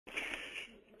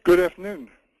Good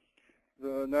afternoon.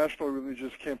 The National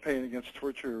Religious Campaign Against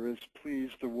Torture is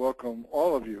pleased to welcome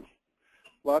all of you,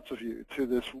 lots of you, to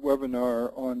this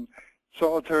webinar on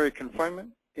solitary confinement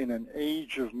in an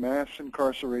age of mass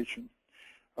incarceration.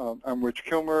 I'm Rich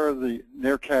Kilmer, the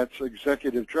NRCAT's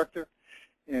Executive Director,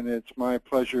 and it's my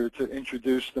pleasure to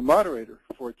introduce the moderator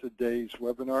for today's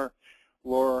webinar,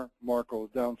 Laura Markle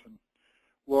Downton.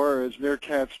 Laura is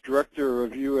NRCAT's Director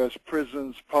of U.S.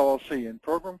 Prisons Policy and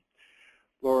Program.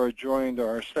 Laura joined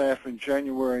our staff in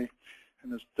January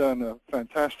and has done a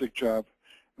fantastic job.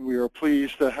 And we are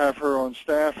pleased to have her on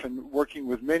staff and working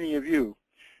with many of you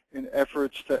in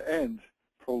efforts to end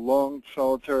prolonged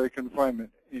solitary confinement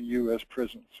in U.S.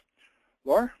 prisons.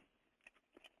 Laura?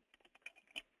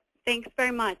 Thanks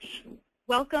very much.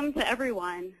 Welcome to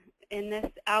everyone. In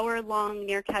this hour-long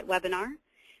NRCAT webinar,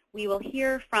 we will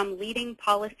hear from leading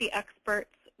policy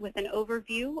experts with an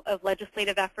overview of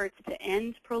legislative efforts to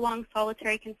end prolonged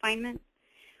solitary confinement.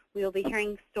 We will be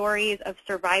hearing stories of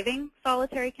surviving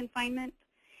solitary confinement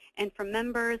and from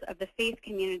members of the faith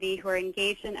community who are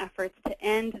engaged in efforts to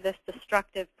end this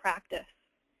destructive practice.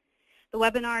 The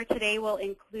webinar today will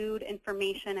include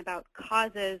information about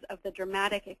causes of the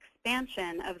dramatic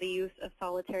expansion of the use of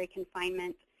solitary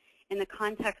confinement in the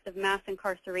context of mass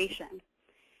incarceration,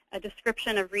 a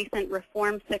description of recent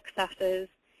reform successes,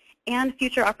 and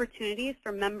future opportunities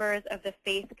for members of the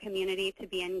faith community to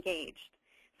be engaged.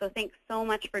 So thanks so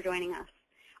much for joining us.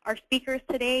 Our speakers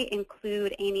today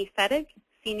include Amy Fettig,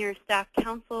 Senior Staff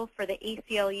Counsel for the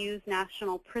ACLU's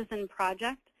National Prison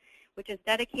Project, which is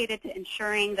dedicated to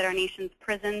ensuring that our nation's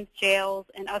prisons, jails,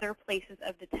 and other places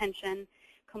of detention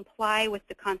comply with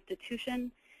the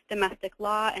Constitution, domestic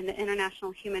law, and the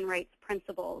international human rights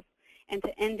principles, and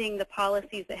to ending the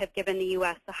policies that have given the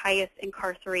U.S. the highest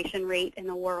incarceration rate in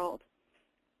the world.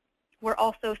 We're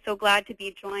also so glad to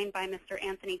be joined by Mr.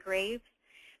 Anthony Graves,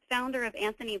 founder of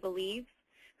Anthony Believes,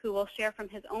 who will share from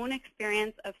his own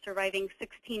experience of surviving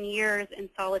 16 years in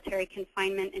solitary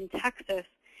confinement in Texas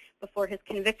before his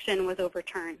conviction was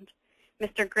overturned.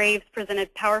 Mr. Graves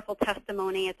presented powerful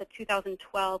testimony at the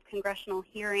 2012 congressional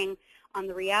hearing on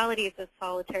the realities of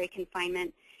solitary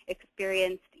confinement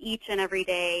experienced each and every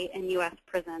day in U.S.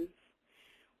 prisons.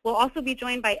 We'll also be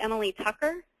joined by Emily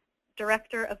Tucker,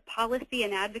 Director of Policy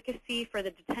and Advocacy for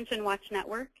the Detention Watch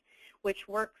Network, which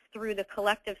works through the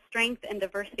collective strength and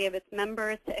diversity of its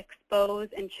members to expose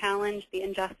and challenge the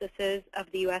injustices of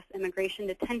the U.S. immigration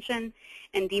detention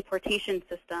and deportation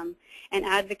system, and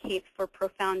advocates for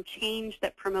profound change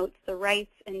that promotes the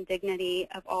rights and dignity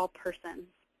of all persons.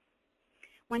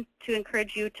 I want to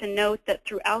encourage you to note that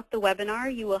throughout the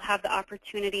webinar, you will have the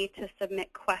opportunity to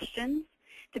submit questions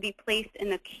to be placed in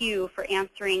the queue for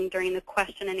answering during the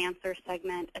question and answer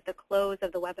segment at the close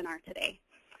of the webinar today.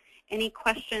 Any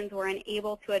questions we're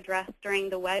unable to address during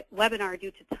the webinar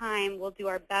due to time, we'll do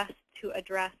our best to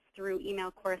address through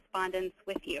email correspondence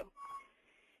with you.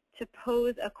 To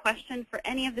pose a question for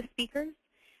any of the speakers,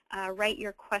 write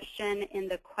your question in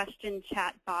the question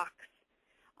chat box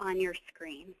on your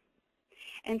screen.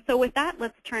 And so with that,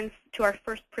 let's turn to our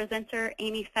first presenter,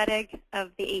 Amy Fettig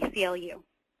of the ACLU.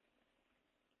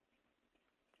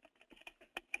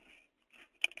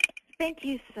 Thank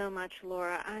you so much,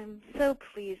 Laura. I'm so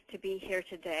pleased to be here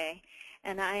today,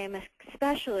 and I am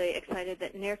especially excited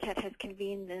that NRCAT has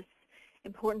convened this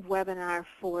important webinar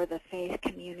for the faith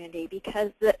community, because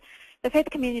the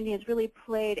faith community has really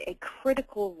played a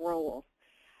critical role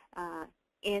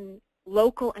in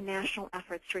local and national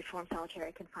efforts to reform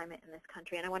solitary confinement in this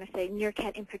country. And I want to say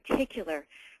NRCAT in particular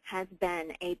has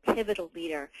been a pivotal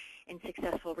leader in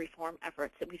successful reform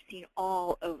efforts that we've seen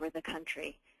all over the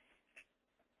country.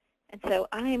 And so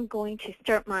I am going to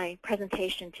start my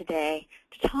presentation today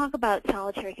to talk about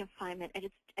solitary confinement as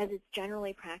it's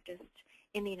generally practiced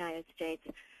in the United States,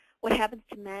 what happens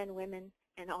to men, women,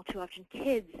 and all too often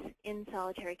kids in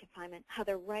solitary confinement, how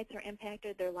their rights are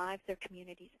impacted, their lives, their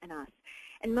communities, and us.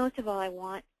 And most of all, I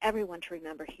want everyone to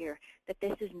remember here that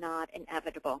this is not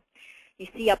inevitable. You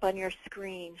see up on your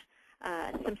screen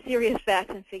some serious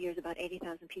facts and figures about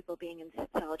 80,000 people being in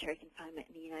solitary confinement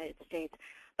in the United States.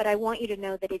 But I want you to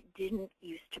know that it didn't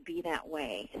used to be that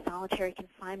way. Solitary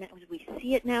confinement, as we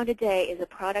see it now today, is a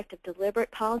product of deliberate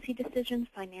policy decisions,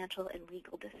 financial and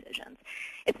legal decisions.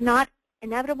 It's not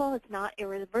inevitable, it's not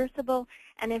irreversible,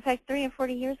 and in fact 30 and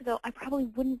 40 years ago I probably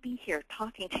wouldn't be here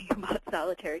talking to you about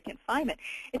solitary confinement.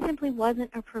 It simply wasn't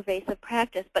a pervasive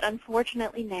practice, but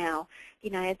unfortunately now the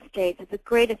United States is the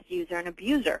greatest user and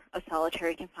abuser of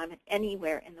solitary confinement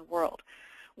anywhere in the world.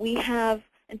 We have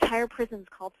entire prisons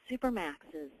called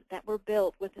supermaxes that were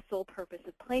built with the sole purpose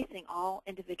of placing all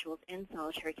individuals in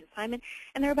solitary confinement.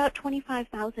 And there are about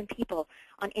 25,000 people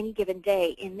on any given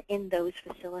day in those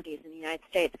facilities in the United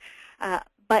States.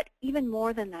 But even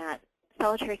more than that,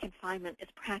 solitary confinement is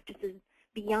practiced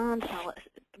beyond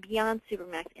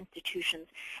supermax institutions.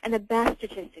 And the best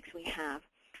statistics we have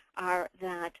are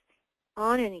that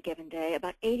on any given day,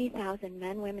 about 80,000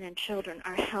 men, women, and children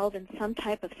are held in some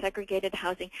type of segregated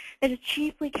housing that is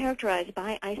chiefly characterized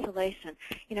by isolation.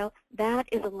 You know, that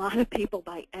is a lot of people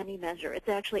by any measure. It's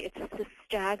a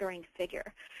staggering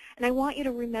figure. And I want you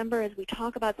to remember as we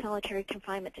talk about solitary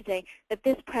confinement today that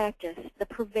this practice, the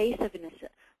pervasiveness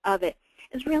of it,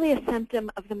 is really a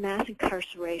symptom of the mass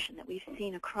incarceration that we've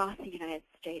seen across the United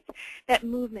States. That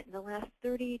movement in the last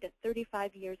 30 to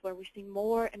 35 years where we've seen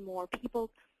more and more people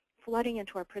flooding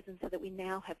into our prisons so that we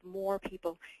now have more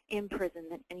people in prison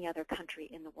than any other country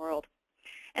in the world.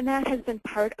 And that has been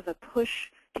part of a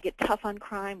push to get tough on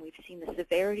crime. We've seen the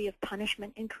severity of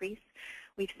punishment increase.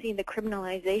 We've seen the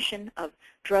criminalization of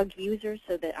drug users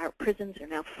so that our prisons are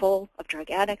now full of drug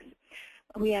addicts.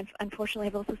 We unfortunately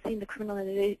have also seen the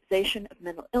criminalization of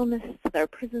mental illness, so that our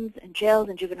prisons and jails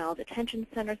and juvenile detention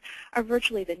centers are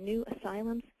virtually the new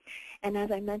asylums. And as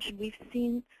I mentioned, we've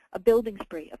seen a building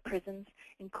spree of prisons,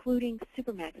 including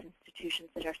supermax institutions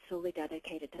that are solely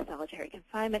dedicated to solitary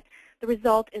confinement. The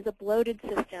result is a bloated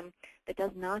system that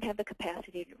does not have the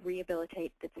capacity to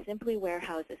rehabilitate, that simply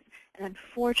warehouses. And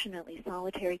unfortunately,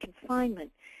 solitary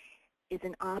confinement is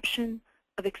an option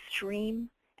of extreme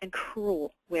and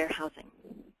cruel warehousing.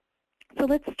 So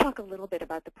let's talk a little bit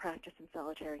about the practice in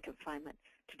solitary confinement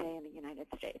today in the United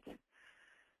States.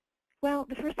 Well,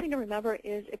 the first thing to remember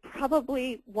is it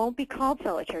probably won't be called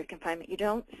solitary confinement. You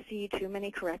don't see too many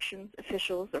corrections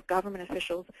officials or government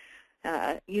officials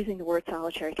using the word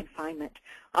solitary confinement.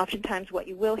 Oftentimes what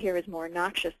you will hear is more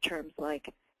noxious terms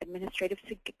like administrative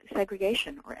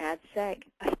segregation or ad-seg,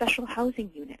 a special housing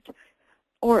unit,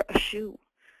 or a SHU,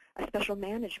 a special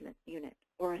management unit,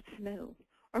 or a SMU,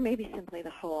 or maybe simply the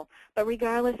whole. But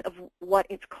regardless of what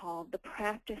it's called, the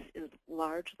practice is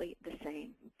largely the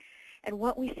same. And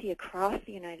what we see across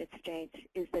the United States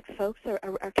is that folks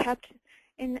are kept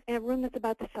in a room that's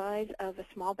about the size of a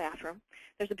small bathroom.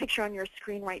 There's a picture on your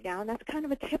screen right now, and that's kind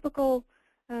of a typical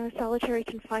solitary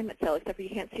confinement cell, except for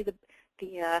you can't see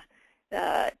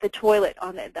the toilet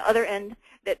on the other end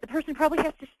that the person probably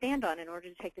has to stand on in order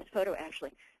to take this photo,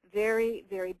 actually. Very,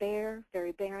 very bare,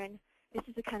 very barren. This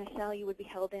is the kind of cell you would be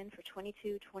held in for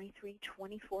 22, 23,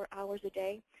 24 hours a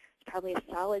day. There's probably a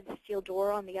solid steel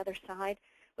door on the other side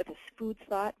with a food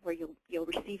slot where you'll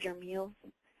receive your meals,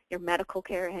 your medical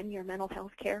care, and your mental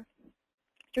health care.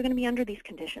 You're going to be under these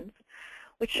conditions,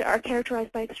 which are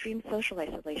characterized by extreme social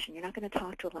isolation. You're not going to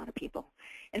talk to a lot of people.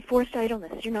 Enforced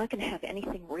idleness, you're not going to have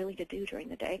anything really to do during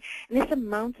the day. And this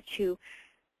amounts to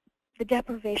the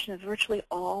deprivation of virtually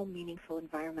all meaningful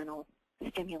environmental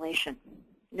stimulation.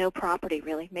 No property,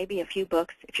 really. Maybe a few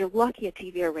books. If you're lucky, a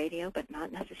TV or radio, but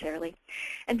not necessarily.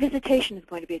 And visitation is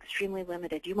going to be extremely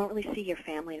limited. You won't really see your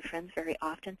family and friends very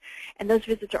often. And those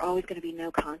visits are always going to be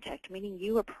no contact, meaning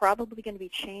you are probably going to be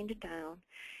chained down,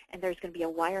 and there's going to be a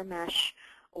wire mesh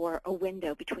or a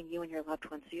window between you and your loved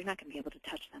ones, so you're not going to be able to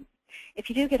touch them. If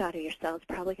you do get out of your cell, it's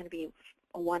probably going to be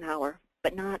a 1 hour,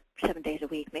 but not 7 days a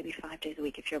week, maybe 5 days a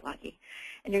week if you're lucky.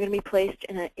 And you're going to be placed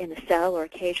in a cell or a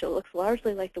cage that looks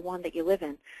largely like the one that you live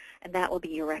in, and that will be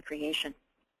your recreation.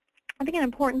 I think an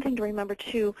important thing to remember,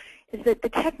 too, is that the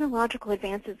technological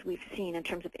advances we've seen in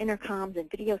terms of intercoms and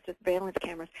video surveillance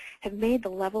cameras have made the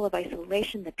level of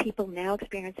isolation that people now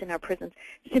experience in our prisons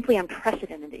simply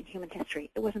unprecedented in human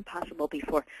history. It wasn't possible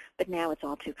before, but now it's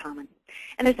all too common.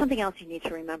 And there's something else you need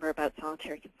to remember about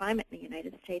solitary confinement in the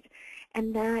United States,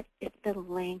 and that is the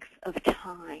length of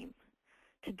time.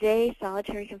 Today,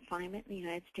 solitary confinement in the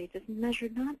United States is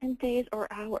measured not in days or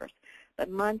hours, but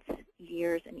months,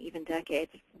 years, and even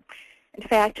decades. In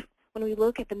fact, when we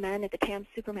look at the men at the TAM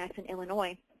Supermax in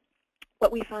Illinois,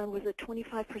 what we found was that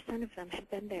 25% of them had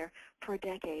been there for a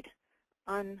decade.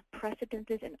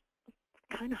 Unprecedented and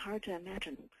kind of hard to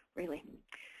imagine, really.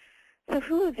 So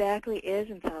who exactly is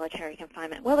in solitary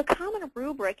confinement? Well, the common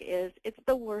rubric is it's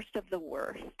the worst of the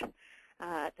worst.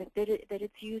 That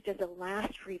it's used as a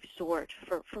last resort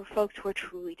for folks who are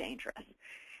truly dangerous.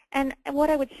 And what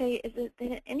I would say is that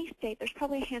in any state, there's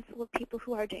probably a handful of people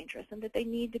who are dangerous and that they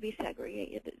need to be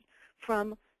segregated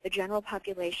from the general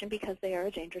population because they are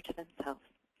a danger to themselves,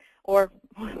 or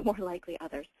more likely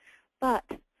others. But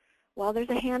while there's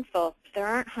a handful, there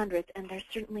aren't hundreds, and there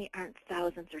certainly aren't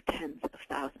thousands or tens of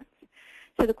thousands.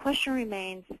 So the question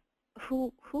remains,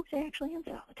 who's actually in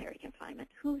solitary confinement?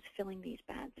 Who's filling these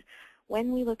beds?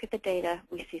 when we look at the data,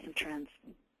 we see some trends.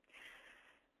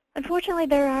 Unfortunately,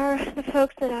 there are the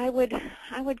folks that I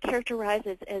would characterize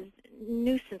as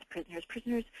nuisance prisoners,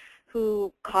 prisoners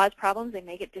who cause problems. They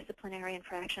may get disciplinary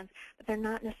infractions, but they're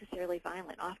not necessarily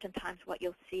violent. Oftentimes what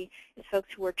you'll see is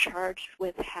folks who are charged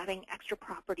with having extra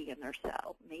property in their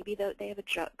cell. Maybe they have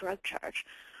a drug charge,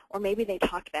 or maybe they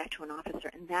talked back to an officer,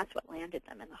 and that's what landed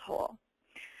them in the hole.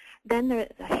 Then there's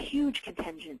a huge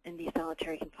contingent in these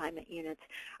solitary confinement units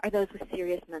are those with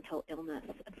serious mental illness.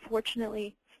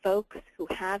 Unfortunately, folks who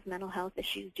have mental health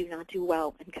issues do not do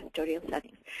well in custodial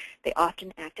settings. They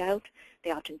often act out. They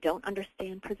often don't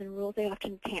understand prison rules. They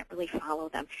often can't really follow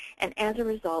them. And as a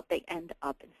result, they end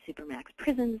up in supermax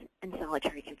prisons and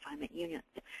solitary confinement units.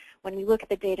 When we look at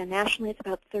the data nationally, it's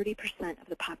about 30% of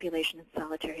the population in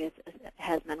solitary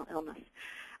has mental illness.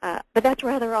 But that's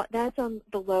on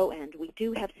the low end. We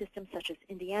do have systems such as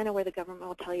Indiana where the government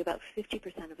will tell you about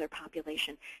 50% of their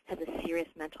population has a serious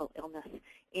mental illness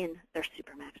in their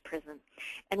supermax prison.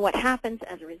 And what happens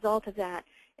as a result of that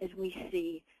is we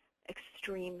see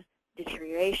extreme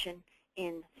deterioration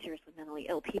in seriously mentally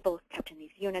ill people kept in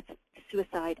these units.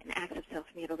 Suicide and acts of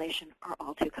self-mutilation are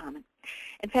all too common.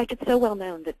 In fact, it's so well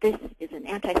known that this is an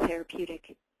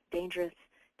anti-therapeutic, dangerous,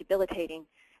 debilitating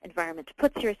environment to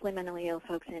put seriously mentally ill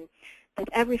folks in, that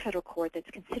every federal court that's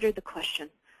considered the question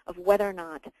of whether or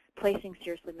not placing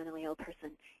seriously mentally ill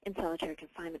person in solitary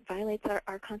confinement violates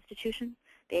our Constitution,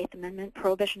 the 8th Amendment,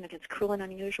 prohibition against cruel and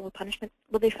unusual punishment,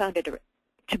 well, they found it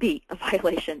to be a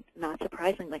violation, not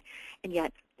surprisingly, and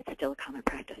yet it's still a common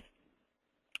practice.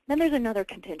 Then there's another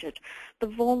contingent, the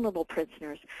vulnerable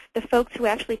prisoners, the folks who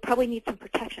actually probably need some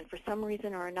protection. For some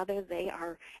reason or another, they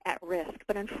are at risk.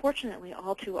 But unfortunately,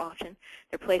 all too often,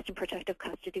 they're placed in protective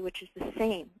custody, which is the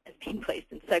same as being placed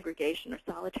in segregation or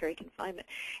solitary confinement.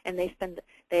 And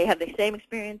they have the same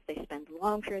experience. They spend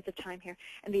long periods of time here.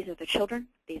 And these are the children.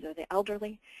 These are the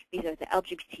elderly. These are the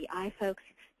LGBTI folks,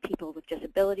 people with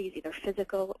disabilities, either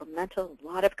physical or mental, a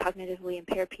lot of cognitively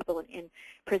impaired people in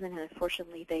prison, and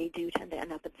unfortunately they do tend to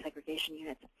end up in segregation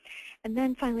units. And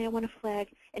then finally I want to flag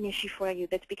an issue for you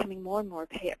that's becoming more and more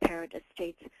apparent as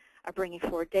states are bringing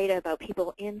forward data about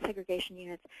people in segregation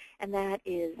units, and that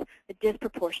is the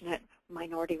disproportionate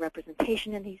minority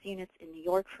representation in these units. In New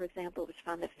York, for example, it was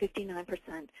found that 59%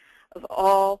 of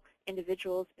all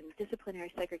individuals in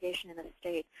disciplinary segregation in the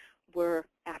state were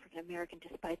African American,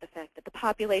 despite the fact that the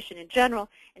population in general,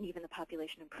 and even the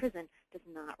population in prison, does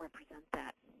not represent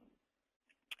that.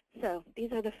 So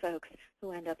these are the folks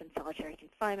who end up in solitary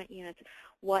confinement units.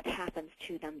 What happens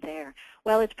to them there?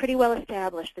 Well, it's pretty well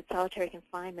established that solitary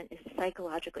confinement is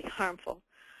psychologically harmful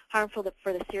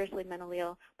for the seriously mentally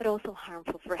ill, but also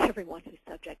harmful for everyone who's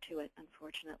subject to it,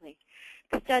 unfortunately.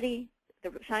 The study,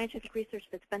 the scientific research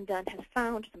that's been done, has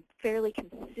found some fairly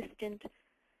consistent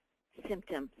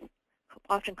symptoms,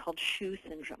 often called shoe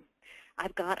syndrome.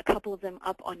 I've got a couple of them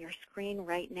up on your screen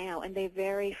right now, and they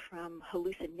vary from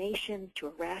hallucinations to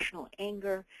irrational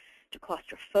anger to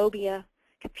claustrophobia,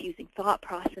 confusing thought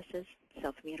processes,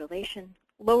 self-mutilation,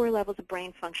 lower levels of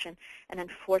brain function, and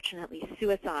unfortunately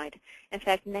suicide. In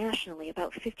fact, nationally,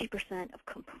 about 50% of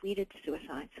completed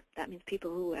suicides, that means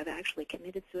people who have actually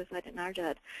committed suicide in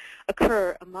NRCAT,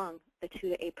 occur among the 2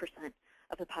 to 8%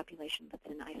 of the population that's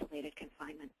in isolated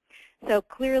confinement. So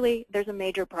clearly there's a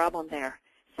major problem there.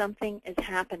 Something is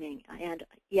happening, and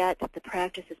yet the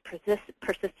practice is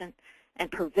persistent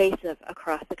and pervasive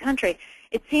across the country.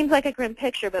 It seems like a grim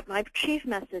picture, but my chief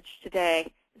message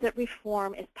today is that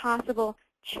reform is possible,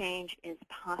 change is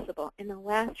possible. In the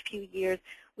last few years,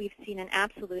 we've seen an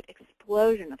absolute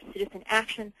explosion of citizen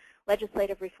action,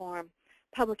 legislative reform,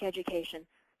 public education,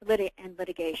 and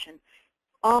litigation,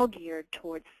 all geared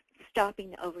towards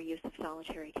stopping the overuse of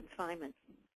solitary confinement.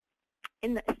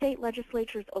 In the state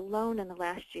legislatures alone in the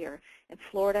last year, in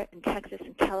Florida, in Texas,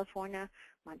 in California,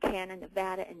 Montana,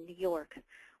 Nevada, and New York,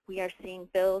 we are seeing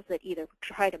bills that either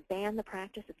try to ban the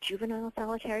practice of juvenile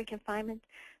solitary confinement,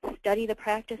 study the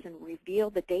practice and reveal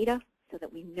the data so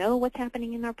that we know what's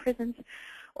happening in our prisons,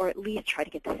 or at least try to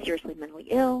get the seriously mentally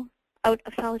ill out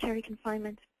of solitary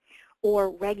confinement, or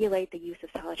regulate the use of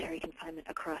solitary confinement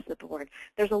across the board.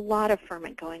 There's a lot of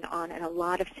ferment going on and a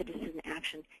lot of citizen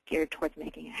action geared towards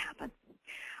making it happen.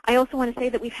 I also want to say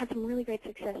that we've had some really great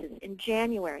successes. In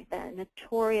January, the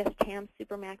notorious TAM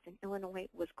Supermax in Illinois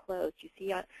was closed. You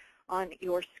see on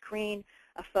your screen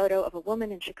a photo of a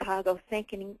woman in Chicago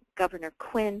thanking Governor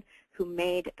Quinn, who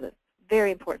made the very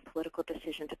important political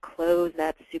decision to close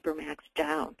that Supermax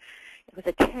down. It was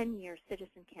a 10-year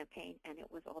citizen campaign, and it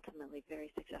was ultimately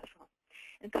very successful.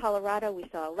 In Colorado, we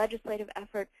saw a legislative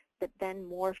effort that then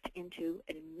morphed into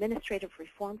an administrative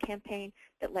reform campaign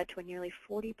that led to a nearly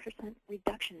 40%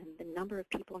 reduction in the number of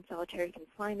people in solitary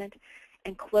confinement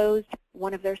and closed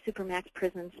one of their supermax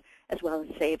prisons, as well as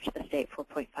saved the state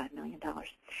 $4.5 million.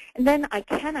 And then I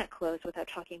cannot close without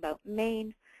talking about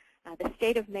Maine. The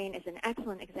state of Maine is an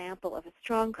excellent example of a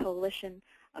strong coalition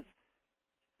of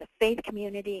the faith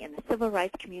community and the civil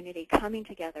rights community coming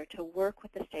together to work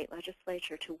with the state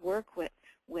legislature, to work with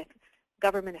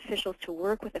government officials, to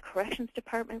work with the corrections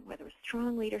department where there was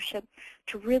strong leadership,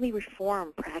 to really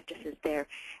reform practices there,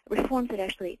 reforms that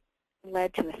actually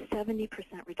led to a 70%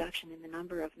 reduction in the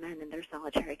number of men in their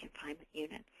solitary confinement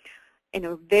unit in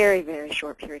a very, very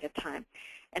short period of time.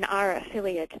 And our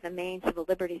affiliate, the Maine Civil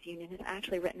Liberties Union, has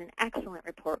actually written an excellent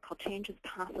report called Change is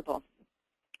Possible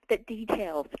that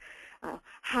details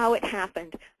how it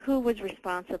happened, who was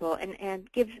responsible,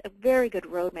 and gives a very good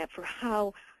roadmap for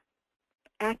how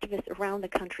activists around the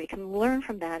country can learn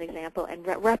from that example and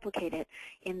replicate it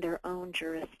in their own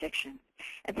jurisdiction.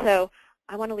 And so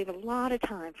I want to leave a lot of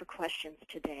time for questions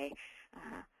today,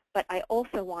 but I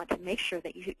also want to make sure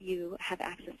that you have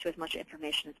access to as much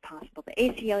information as possible. The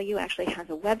ACLU actually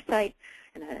has a website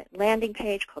and a landing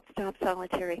page called Stop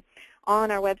Solitary.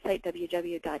 On our website,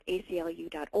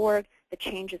 www.aclu.org, the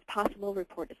Change is Possible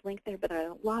report is linked there, but there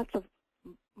are lots of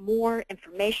more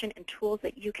information and tools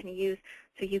that you can use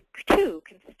so you too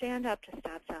can stand up to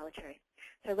Stop Solitary.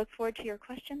 So I look forward to your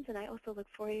questions, and I also look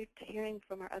forward to hearing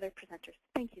from our other presenters.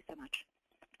 Thank you so much.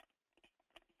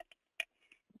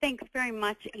 Thanks very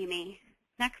much, Amy.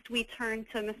 Next, we turn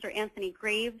to Mr. Anthony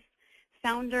Graves,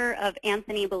 founder of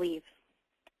Anthony Believes.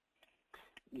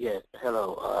 Yes,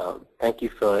 hello. Thank you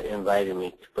for inviting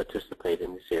me to participate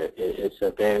in this here. It's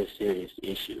a very serious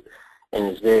issue, and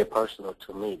it's very personal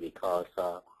to me because,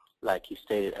 like you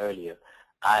stated earlier,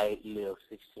 I lived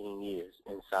 16 years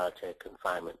in solitary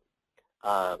confinement.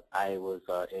 I was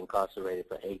incarcerated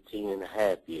for 18 and a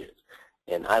half years,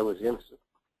 and I was innocent.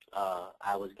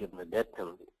 I was given a death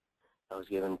penalty. I was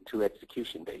given 2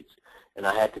 execution dates, and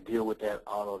I had to deal with that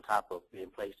all on top of being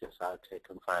placed in solitary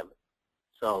confinement.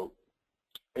 So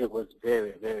it was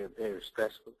very, very, very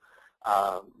stressful.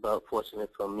 But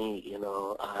fortunate for me, you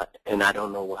know, and I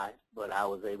don't know why, but I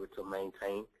was able to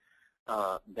maintain.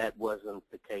 That wasn't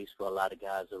the case for a lot of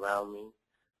guys around me.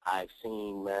 I've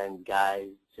seen, man, guys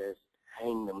just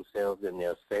hang themselves in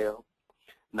their cell,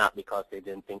 not because they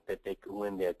didn't think that they could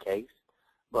win their case,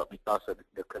 but because of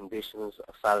the conditions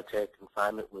of solitary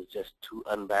confinement was just too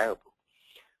unbearable.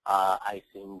 I've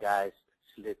seen guys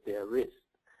slit their wrists.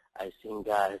 I've seen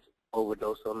guys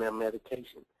overdose on their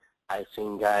medication. I've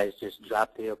seen guys just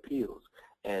drop their pills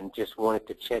and just wanted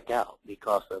to check out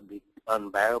because of the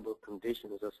unbearable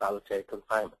conditions of solitary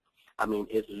confinement. I mean,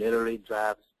 it literally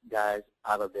drives guys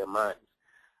out of their minds.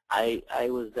 I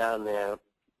was down there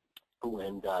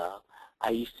when I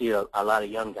used to see a lot of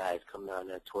young guys come down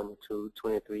there, 22,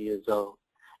 23 years old,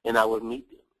 and I would meet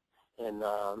them. And,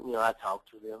 you know, I talked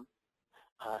to them.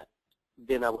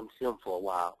 Then I wouldn't see them for a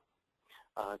while.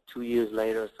 2 years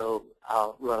later or so,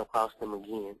 I'll run across them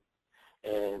again.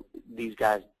 And these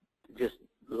guys just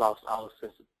lost all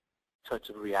sense of touch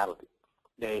of reality.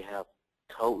 They have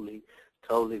totally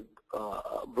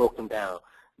broken down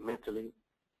mentally,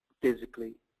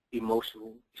 physically,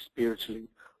 emotionally, spiritually,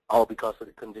 all because of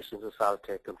the conditions of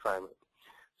solitary confinement.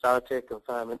 Solitary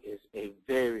confinement is a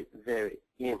very, very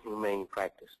inhumane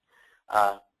practice.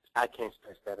 I can't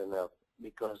stress that enough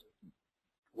because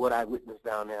what I witnessed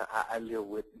down there, I live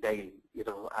with daily. You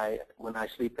know, when I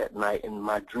sleep at night, and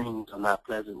my dreams are not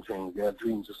pleasant dreams; they're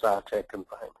dreams of solitary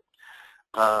confinement.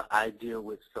 I deal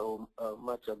with so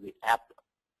much of the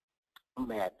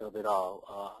aftermath of it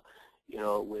all. You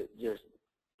know, with just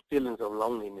feelings of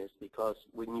loneliness, because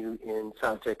when you're in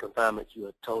solitary confinement, you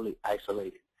are totally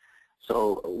isolated.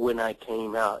 So when I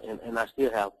came out, and I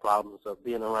still have problems of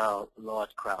being around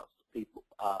large crowds of people,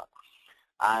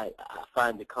 I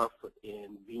find the comfort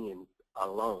in being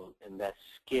alone, and that's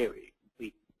scary,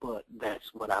 but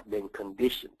that's what I've been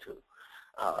conditioned to,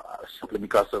 simply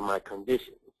because of my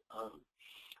conditions.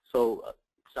 So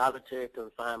solitary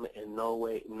confinement in no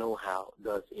way, no how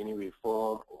does any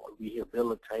reform or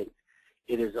rehabilitate.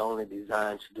 It is only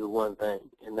designed to do one thing,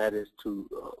 and that is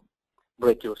to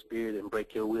break your spirit and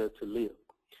break your will to live.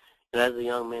 And as a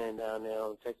young man down there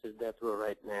on Texas death row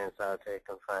right now in solitary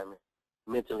confinement,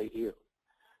 mentally ill,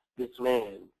 this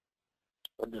man,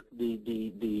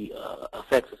 the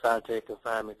effects of solitary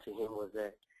confinement to him was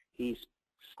that he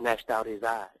snatched out his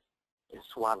eyes and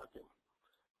swallowed them.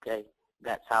 Okay,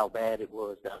 that's how bad it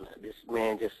was down there. This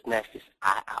man just snatched his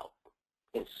eye out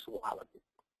and swallowed it.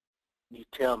 You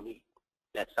tell me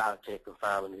that solitary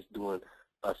confinement is doing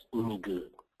us any good.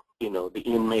 the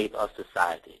inmate of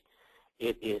society.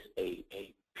 It is a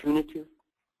punitive,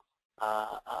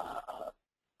 how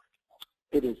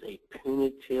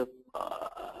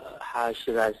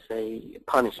should I say,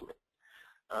 punishment.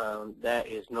 There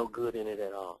is no good in it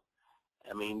at all.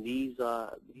 I mean, these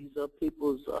are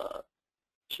people's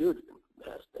children.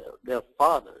 Their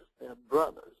fathers, their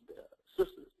brothers, their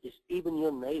sisters. It's even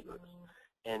your neighbors.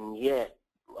 And yet,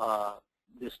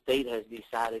 the state has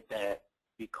decided that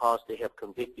because they have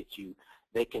convicted you,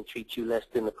 they can treat you less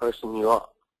than the person you are.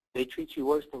 They treat you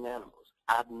worse than animals.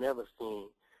 I've never seen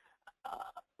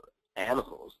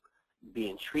animals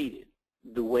being treated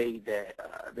the way that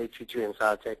they treat you in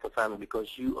solitary confinement,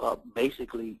 because you are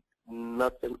basically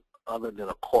nothing other than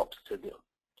a corpse to them.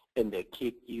 And they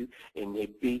kick you, and they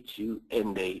beat you,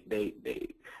 and they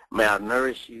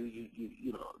malnourish you.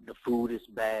 You know, the food is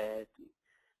bad.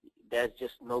 There's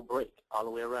just no break all the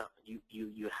way around.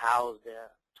 You housed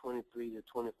there 23 to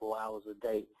 24 hours a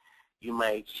day. You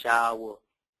might shower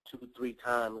 2-3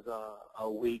 times a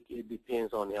week. It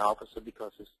depends on the officer,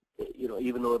 because it's,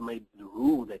 even though it may be the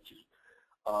rule that you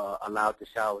allowed to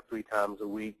shower 3 times a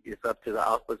week, it's up to the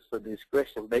officer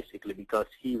discretion, basically, because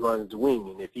he runs the wing.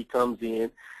 And if he comes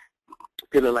in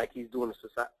feeling like he's doing a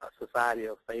society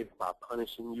a favor by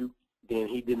punishing you, then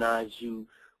he denies you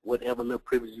whatever little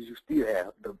privileges you still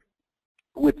have,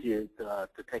 which is to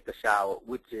take a shower,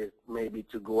 which is maybe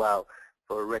to go out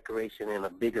for recreation in a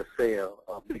bigger cell,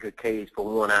 a bigger cage for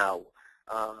 1 hour,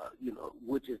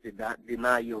 which is to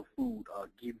deny your food or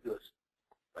give you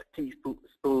a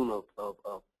teaspoon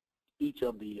of each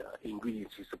of the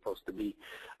ingredients you're supposed to be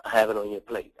having on your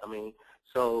plate. I mean,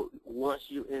 so once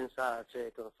you're inside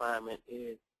solitary confinement,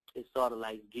 it sort of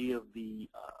like give the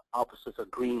officers a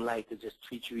green light to just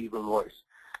treat you even worse.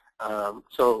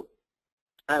 So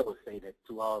I would say that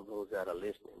to all those that are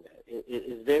listening, that it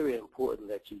is very important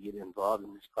that you get involved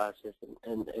in this process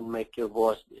and make your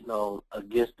voice known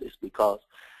against this, because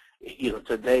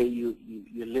today you're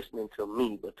listening to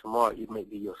me, but tomorrow it may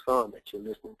be your son that you're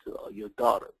listening to, or your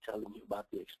daughter telling you about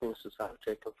the experience of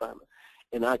solitary confinement.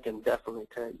 And I can definitely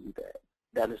tell you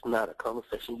that is not a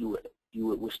conversation you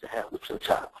would wish to have with your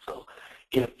child. So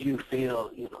if you feel,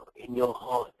 in your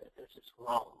heart that this is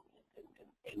wrong,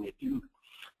 and if you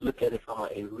look at it from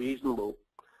a reasonable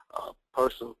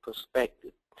personal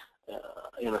perspective,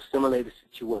 in a simulated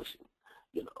situation,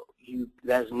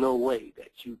 there's no way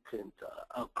that you can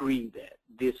agree that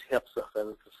this helps us as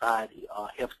a society or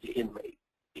helps the inmate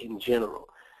in general.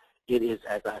 It is,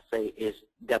 as I say, it's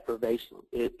deprivation.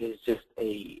 It is just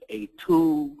a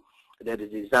tool that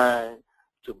is designed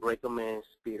to break a man's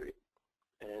spirit.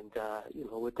 And,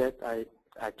 with that,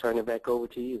 I turn it back over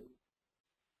to you.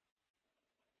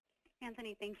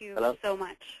 Anthony, thank you Hello? so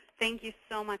much. Thank you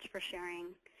so much for sharing.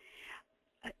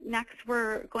 Next,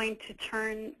 we're going to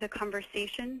turn the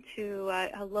conversation to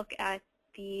a look at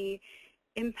the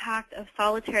impact of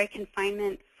solitary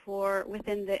confinement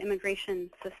within the immigration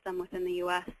system within the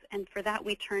U.S. And for that,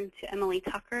 we turn to Emily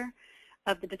Tucker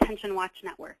of the Detention Watch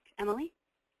Network. Emily?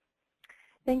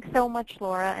 Thanks so much,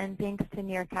 Laura, and thanks to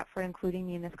NRCAT for including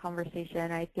me in this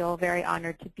conversation. I feel very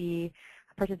honored to be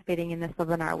participating in this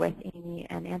webinar with Amy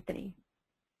and Anthony.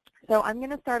 So I'm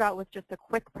going to start out with just a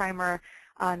quick primer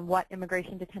on what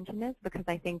immigration detention is, because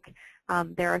I think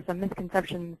there are some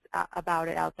misconceptions about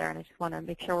it out there, and I just want to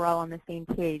make sure we're all on the same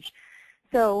page.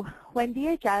 So when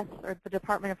DHS, or the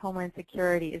Department of Homeland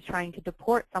Security, is trying to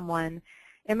deport someone,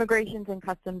 Immigration and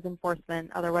Customs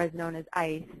Enforcement, otherwise known as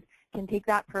ICE, can take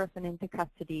that person into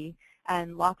custody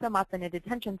and lock them up in a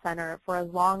detention center for as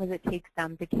long as it takes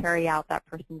them to carry out that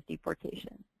person's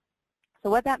deportation. So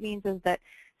what that means is that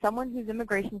someone whose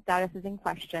immigration status is in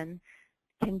question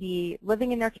can be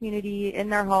living in their community, in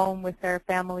their home, with their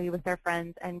family, with their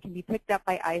friends, and can be picked up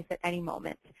by ICE at any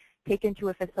moment, taken to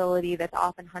a facility that's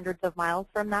often hundreds of miles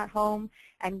from that home,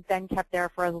 and then kept there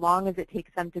for as long as it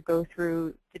takes them to go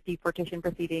through the deportation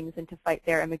proceedings and to fight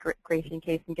their immigration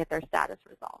case and get their status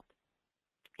resolved.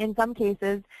 In some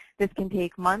cases, this can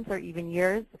take months or even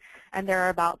years, and there are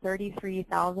about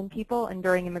 33,000 people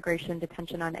enduring immigration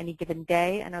detention on any given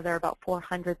day, and there are about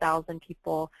 400,000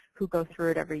 people who go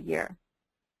through it every year.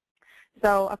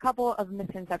 So a couple of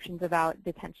misconceptions about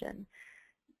detention.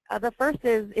 The first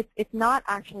is it's not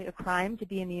actually a crime to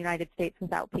be in the United States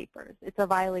without papers. It's a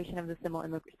violation of the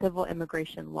civil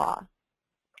immigration law.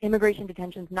 Immigration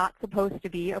detention is not supposed to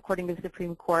be, according to the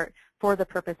Supreme Court, for the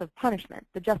purpose of punishment.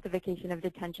 The justification of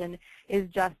detention is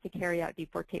just to carry out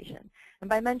deportation. And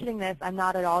by mentioning this, I'm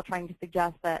not at all trying to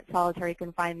suggest that solitary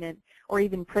confinement or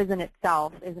even prison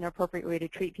itself is an appropriate way to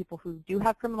treat people who do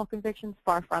have criminal convictions.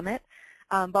 Far from it.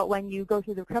 But when you go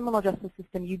through the criminal justice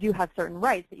system, you do have certain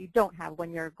rights that you don't have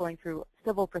when you're going through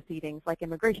civil proceedings like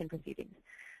immigration proceedings.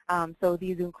 So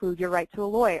these include your right to a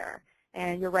lawyer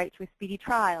and your right to a speedy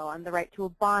trial and the right to a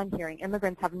bond hearing.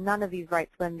 Immigrants have none of these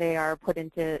rights when they are put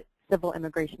into civil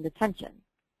immigration detention.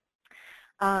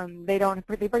 They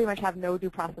pretty much have no due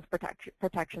process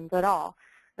protections at all.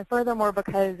 And furthermore,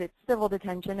 because it's civil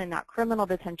detention and not criminal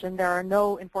detention, there are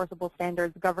no enforceable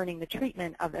standards governing the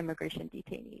treatment of immigration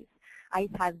detainees. ICE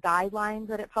has guidelines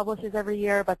that it publishes every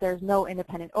year, but there's no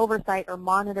independent oversight or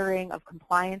monitoring of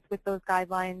compliance with those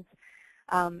guidelines.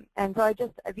 And so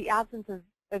the absence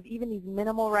of even these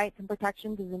minimal rights and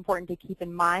protections is important to keep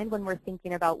in mind when we're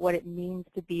thinking about what it means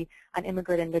to be an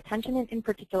immigrant in detention, and in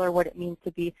particular what it means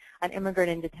to be an immigrant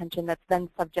in detention that's then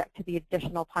subject to the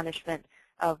additional punishment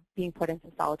of being put into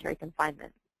solitary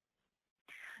confinement.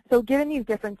 So given these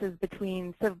differences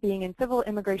between being in civil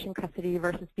immigration custody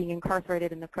versus being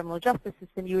incarcerated in the criminal justice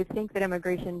system, you would think that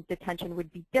immigration detention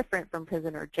would be different from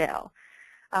prison or jail.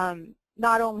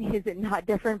 Not only is it not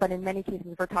different, but in many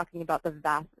cases we're talking about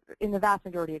in the vast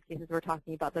majority of cases, we're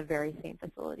talking about the very same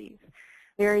facilities.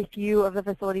 Very few of the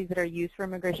facilities that are used for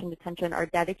immigration detention are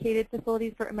dedicated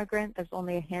facilities for immigrants. There's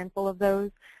only a handful of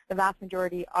those. The vast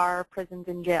majority are prisons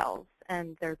and jails,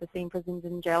 and they're the same prisons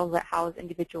and jails that house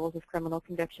individuals with criminal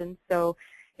convictions. So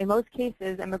in most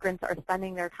cases, immigrants are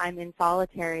spending their time in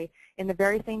solitary in the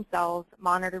very same cells,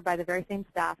 monitored by the very same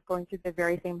staff, going through the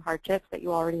very same hardships that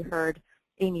you already heard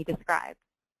Amy described.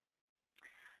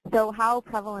 So how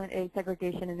prevalent is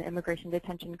segregation in the immigration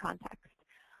detention context?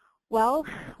 Well,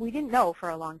 we didn't know for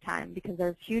a long time because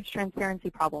there's huge transparency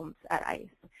problems at ICE.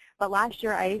 But last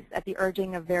year, ICE, at the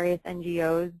urging of various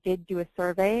NGOs, did do a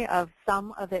survey of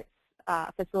some of its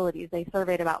facilities. They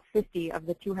surveyed about 50 of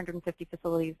the 250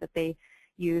 facilities that they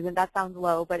use, and that sounds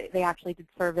low, but they actually did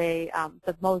survey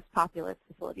the most populous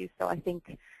facilities. So I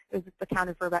think it was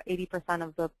accounted for about 80%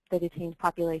 of the detained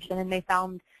population, and they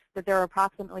found that there are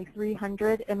approximately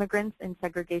 300 immigrants in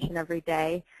segregation every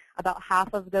day. About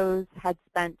half of those had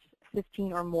spent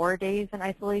 15 or more days in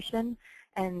isolation,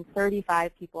 and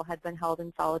 35 people had been held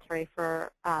in solitary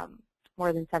for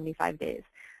more than 75 days.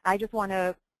 I just want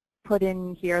to put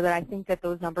in here that I think that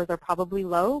those numbers are probably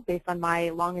low based on my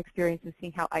long experience of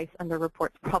seeing how ICE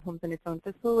underreports problems in its own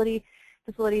facilities,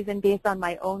 and based on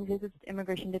my own visits to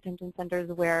immigration detention centers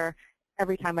where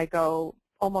every time I go,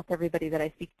 almost everybody that I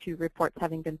speak to reports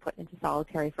having been put into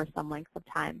solitary for some length of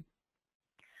time.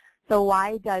 So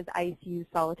why does ICE use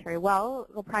solitary? Well,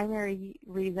 the primary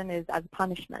reason is as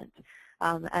punishment.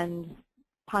 And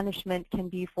punishment can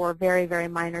be for very, very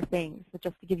minor things. So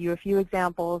just to give you a few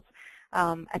examples,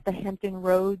 at the Hampton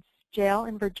Roads jail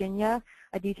in Virginia,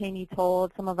 a detainee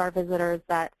told some of our visitors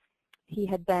that he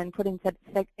had been put in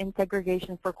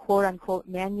segregation for quote-unquote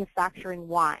manufacturing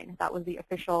wine. That was the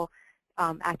official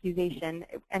accusation.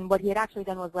 And what he had actually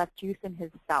done was left juice in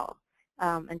his cell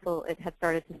until it had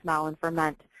started to smell and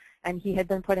ferment. And he had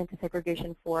been put into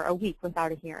segregation for a week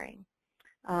without a hearing.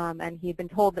 And he had been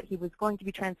told that he was going to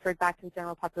be transferred back to the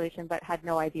general population, but had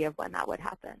no idea of when that would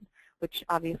happen, which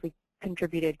obviously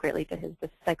contributed greatly to his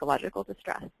psychological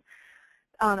distress.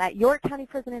 At York County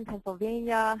Prison in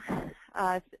Pennsylvania,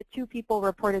 2 people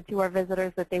reported to our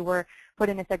visitors that they were put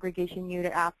in a segregation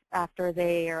unit after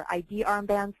their ID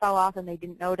armbands fell off and they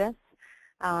didn't notice.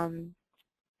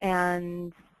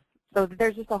 And so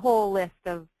there's just a whole list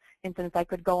of incidents. I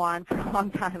could go on for a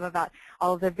long time about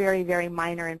all of the very, very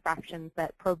minor infractions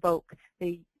that provoke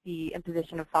the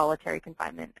imposition of solitary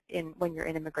confinement when you're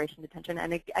in immigration detention.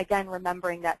 And again,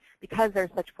 remembering that because there's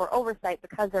such poor oversight,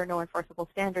 because there are no enforceable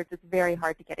standards, it's very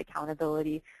hard to get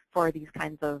accountability for these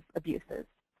kinds of abuses.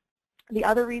 The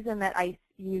other reason that ICE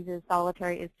uses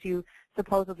solitary is to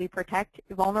supposedly protect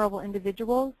vulnerable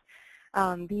individuals.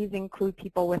 These include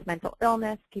people with mental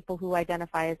illness, people who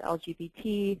identify as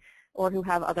LGBT, or who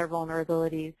have other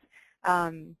vulnerabilities.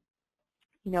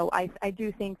 You know, I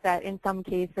do think that in some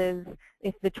cases,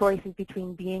 if the choice is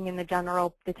between being in the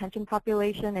general detention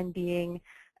population and being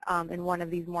in one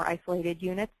of these more isolated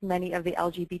units, many of the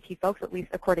LGBT folks, at least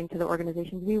according to the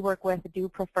organizations we work with, do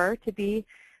prefer to be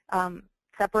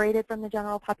separated from the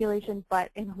general population. But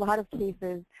in a lot of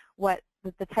cases,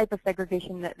 the type of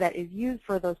segregation that is used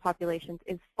for those populations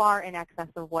is far in excess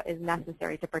of what is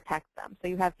necessary to protect them. So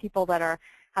you have people that are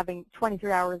having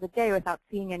 23 hours a day without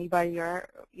seeing anybody, or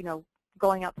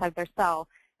going outside their cell,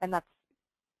 and that's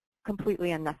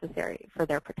completely unnecessary for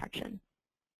their protection.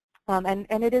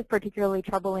 And it is particularly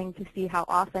troubling to see how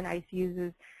often ICE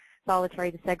uses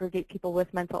solitary to segregate people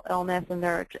with mental illness. And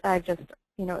I've just,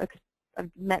 I've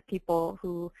met people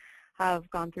who have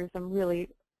gone through some really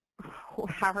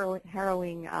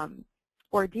harrowing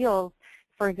ordeals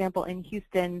for example, in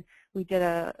Houston, we did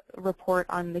a report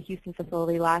on the Houston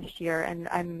facility last year,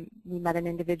 and we met an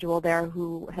individual there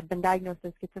who had been diagnosed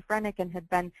as schizophrenic and had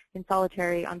been in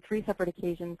solitary on 3 separate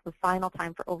occasions, the final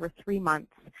time for over 3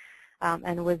 months,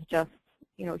 and was just,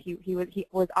 you know, he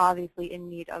was obviously in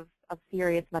need of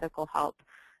serious medical help.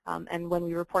 And when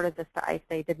we reported this to ICE,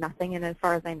 they did nothing, and as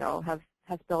far as I know, have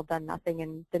still done nothing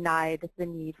and denied the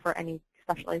need for any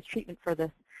specialized treatment for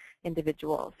this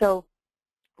individual. So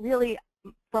really,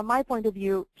 from my point of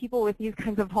view, people with these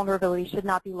kinds of vulnerabilities should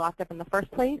not be locked up in the first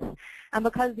place. And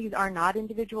because these are not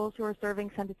individuals who are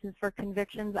serving sentences for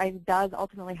convictions, ICE does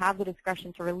ultimately have the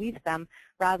discretion to release them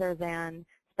rather than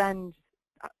spend,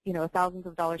 you know, thousands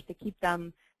of dollars to keep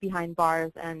them behind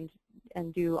bars and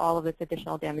do all of this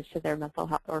additional damage to their mental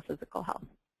health or physical health.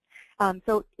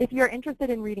 So if you're interested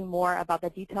in reading more about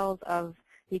the details of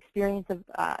the experience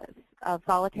of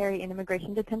solitary in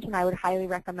immigration detention, I would highly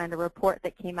recommend a report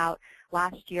that came out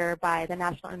last year by the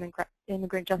National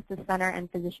Immigrant Justice Center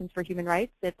and Physicians for Human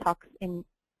Rights. It talks in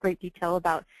great detail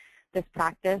about this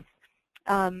practice.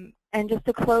 And just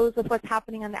to close with what's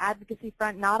happening on the advocacy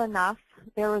front, not enough.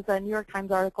 There was a New York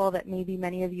Times article that maybe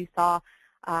many of you saw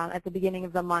at the beginning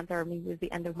of the month, or maybe it was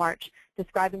the end of March,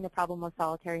 describing the problem of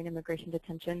solitary in immigration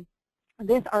detention.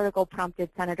 This article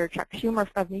prompted Senator Chuck Schumer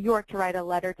of New York to write a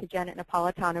letter to Janet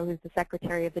Napolitano, who's the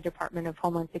Secretary of the Department of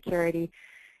Homeland Security,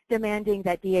 demanding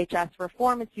that DHS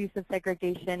reform its use of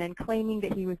segregation and claiming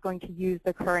that he was going to use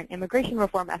the current immigration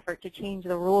reform effort to change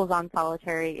the rules on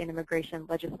solitary in immigration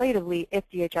legislatively if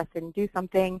DHS didn't do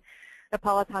something.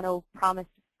 Napolitano promised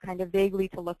kind of vaguely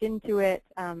to look into it.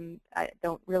 I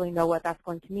don't really know what that's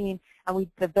going to mean. And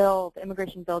the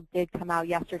immigration bill did come out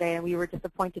yesterday, and we were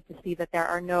disappointed to see that there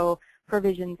are no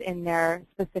provisions in there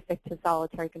specific to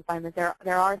solitary confinement. There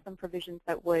are some provisions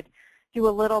that would do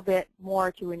a little bit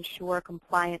more to ensure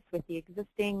compliance with the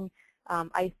existing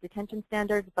ICE detention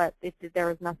standards, but there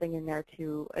was nothing in there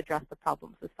to address the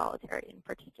problems with solitary in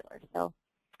particular. So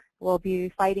we'll be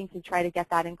fighting to try to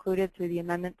get that included through the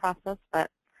amendment process,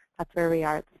 but that's where we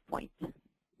are at this point.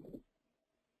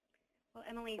 Well,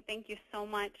 Emily, thank you so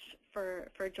much for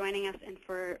joining us and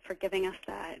for giving us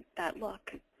that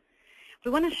look. We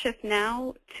want to shift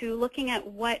now to looking at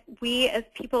what we as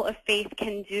people of faith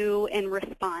can do in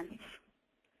response.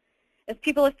 As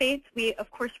people of faith, we of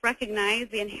course recognize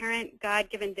the inherent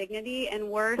God-given dignity and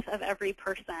worth of every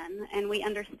person, and we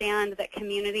understand that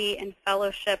community and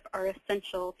fellowship are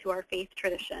essential to our faith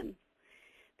tradition.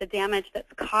 The damage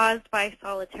that's caused by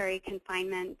solitary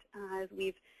confinement, as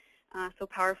we've so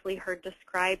powerfully heard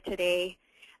described today,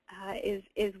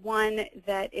 is one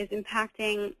that is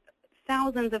impacting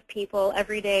thousands of people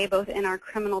every day, both in our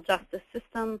criminal justice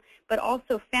system, but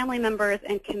also family members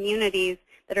and communities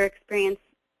that are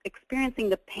experiencing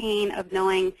the pain of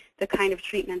knowing the kind of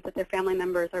treatment that their family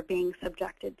members are being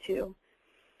subjected to.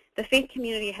 The faith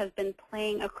community has been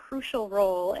playing a crucial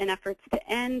role in efforts to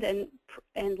end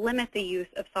and limit the use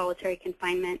of solitary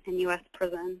confinement in U.S.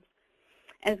 prisons.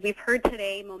 As we've heard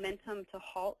today, momentum to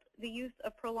halt the use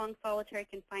of prolonged solitary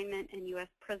confinement in U.S.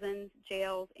 prisons,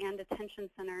 jails, and detention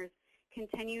centers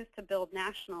continues to build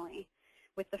nationally,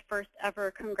 with the first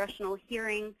ever congressional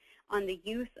hearing on the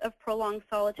use of prolonged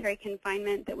solitary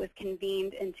confinement that was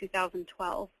convened in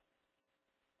 2012.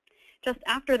 Just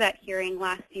after that hearing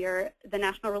last year, the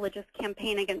National Religious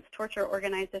Campaign Against Torture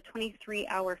organized a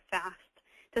 23-hour fast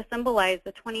to symbolize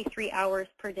the 23 hours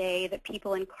per day that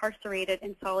people incarcerated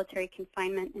in solitary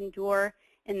confinement endure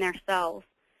in their cells.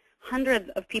 Hundreds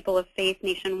of people of faith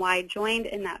nationwide joined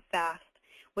in that fast,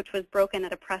 which was broken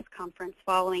at a press conference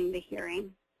following the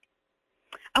hearing.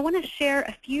 I want to share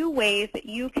a few ways that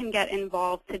you can get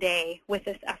involved today with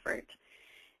this effort.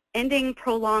 Ending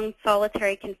prolonged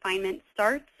solitary confinement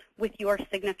starts with your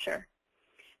signature.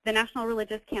 The National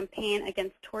Religious Campaign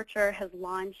Against Torture has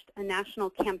launched a national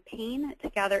campaign to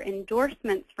gather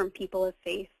endorsements from people of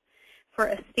faith for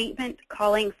a statement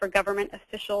calling for government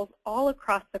officials all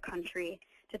across the country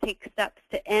to take steps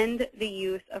to end the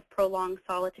use of prolonged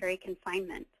solitary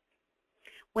confinement.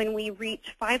 When we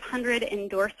reach 500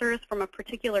 endorsers from a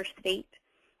particular state,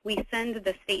 we send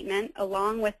the statement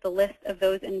along with the list of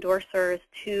those endorsers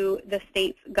to the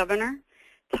state's governor,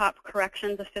 top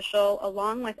corrections official,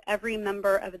 along with every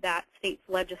member of that state's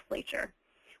legislature.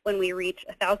 When we reach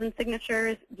 1,000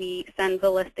 signatures, we send the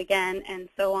list again, and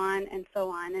so on and so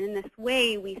on. And in this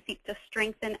way, we seek to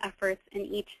strengthen efforts in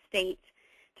each state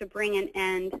to bring an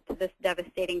end to this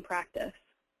devastating practice.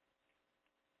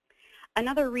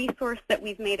 Another resource that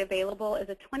we've made available is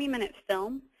a 20-minute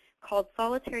film called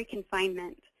Solitary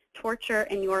Confinement, Torture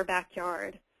in Your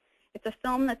Backyard. It's a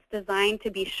film that's designed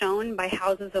to be shown by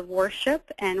houses of worship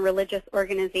and religious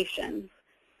organizations.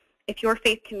 If your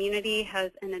faith community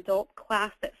has an adult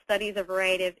class that studies a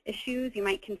variety of issues, you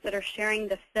might consider sharing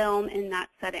the film in that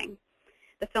setting.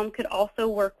 The film could also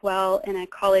work well in a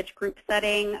college group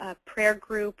setting, a prayer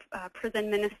group, prison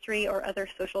ministry, or other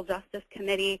social justice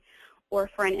committee, or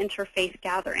for an interfaith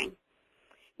gathering.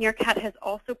 NRCAT has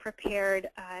also prepared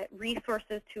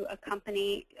resources to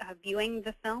accompany viewing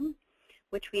the film,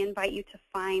 which we invite you to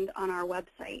find on our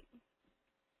website.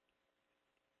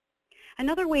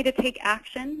 Another way to take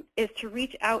action is to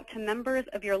reach out to members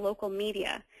of your local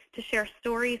media to share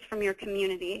stories from your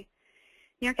community.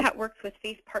 NRCAT works with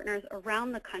faith partners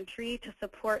around the country to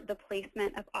support the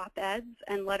placement of op-eds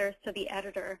and letters to the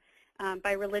editor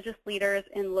by religious leaders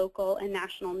in local and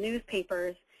national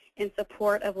newspapers in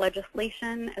support of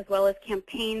legislation as well as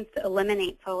campaigns to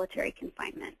eliminate solitary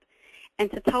confinement,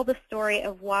 and to tell the story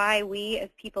of why we as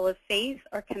people of faith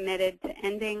are committed to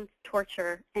ending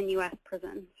torture in U.S.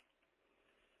 prisons.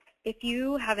 If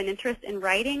you have an interest in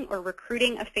writing or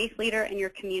recruiting a faith leader in your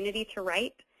community to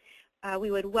write,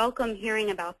 we would welcome hearing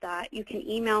about that. You can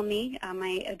email me.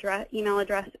 My email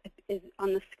address is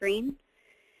on the screen.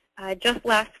 Just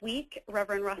last week,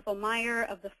 Reverend Russell Meyer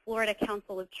of the Florida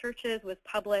Council of Churches was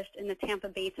published in the Tampa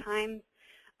Bay Times,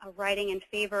 writing in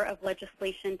favor of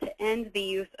legislation to end the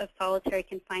use of solitary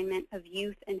confinement of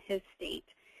youth in his state.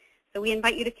 So we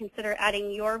invite you to consider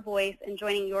adding your voice and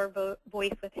joining your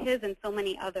voice with his and so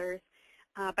many others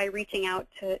by reaching out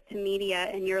to media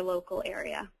in your local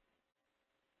area.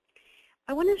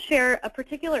 I want to share a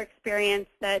particular experience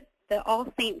that the All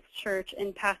Saints Church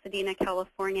in Pasadena,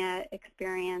 California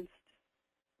experienced,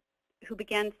 who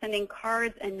began sending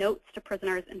cards and notes to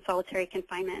prisoners in solitary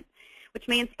confinement, which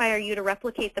may inspire you to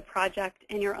replicate the project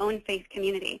in your own faith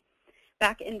community.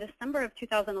 Back in December of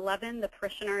 2011, the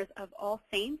parishioners of All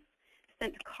Saints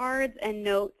sent cards and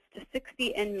notes to 60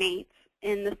 inmates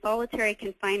in the solitary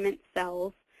confinement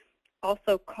cells,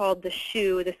 also called the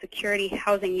SHU, the Security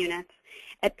Housing Units,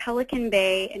 at Pelican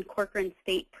Bay and Corcoran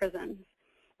State prisons,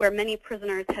 where many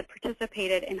prisoners had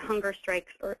participated in hunger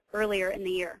strikes earlier in the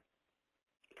year.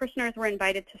 Prisoners were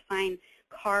invited to sign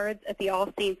cards at the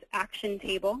All Saints Action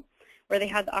Table, where they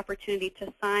had the opportunity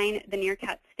to sign the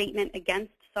NRCAT statement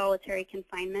against solitary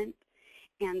confinement,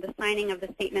 and the signing of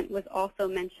the statement was also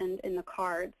mentioned in the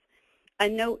cards. A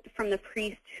note from the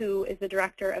priest who is the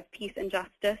director of Peace and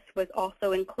Justice was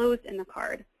also enclosed in the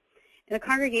card. And the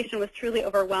congregation was truly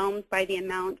overwhelmed by the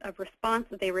amount of response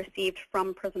that they received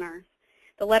from prisoners.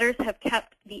 The letters have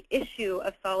kept the issue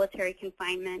of solitary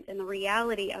confinement and the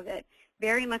reality of it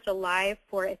very much alive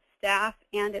for its staff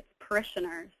and its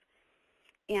parishioners.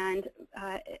 And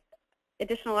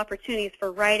additional opportunities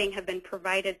for writing have been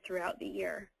provided throughout the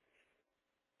year.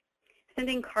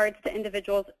 Sending cards to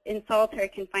individuals in solitary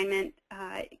confinement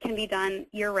can be done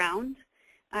year-round.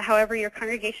 However, your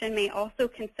congregation may also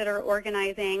consider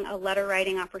organizing a letter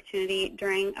writing opportunity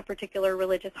during a particular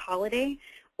religious holiday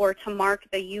or to mark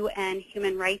the UN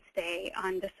Human Rights Day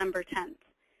on December 10th.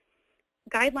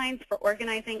 Guidelines for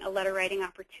organizing a letter writing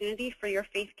opportunity for your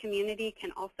faith community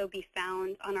can also be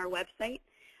found on our website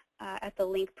at the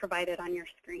link provided on your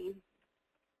screen.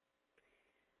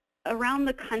 Around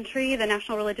the country, the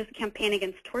National Religious Campaign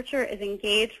Against Torture is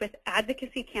engaged with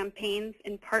advocacy campaigns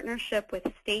in partnership with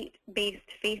state-based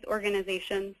faith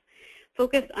organizations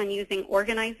focused on using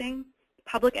organizing,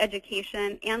 public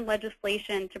education, and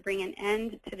legislation to bring an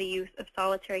end to the use of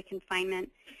solitary confinement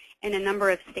in a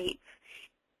number of states,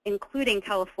 including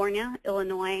California,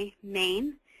 Illinois,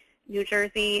 Maine, New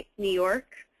Jersey, New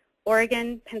York,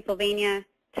 Oregon, Pennsylvania,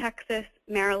 Texas,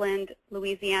 Maryland,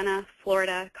 Louisiana,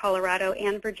 Florida, Colorado,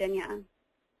 and Virginia.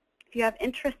 If you have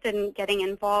interest in getting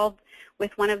involved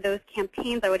with one of those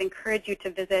campaigns, I would encourage you to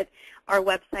visit our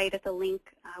website at the link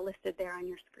listed there on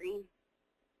your screen.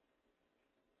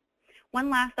 One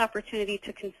last opportunity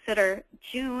to consider,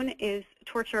 June is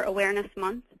Torture Awareness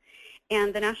Month,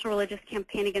 and the National Religious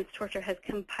Campaign Against Torture has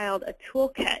compiled a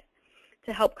toolkit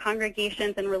to help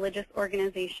congregations and religious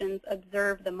organizations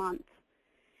observe the month.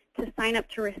 To sign up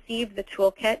to receive the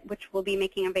toolkit, which we'll be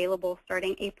making available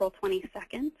starting April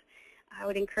 22nd, I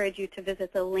would encourage you to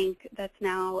visit the link that's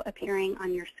now appearing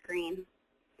on your screen.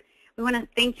 We want to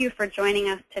thank you for joining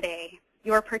us today.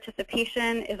 Your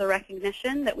participation is a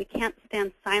recognition that we can't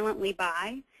stand silently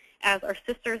by as our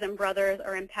sisters and brothers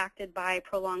are impacted by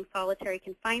prolonged solitary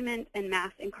confinement and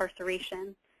mass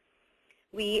incarceration.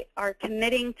 We are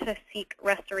committing to seek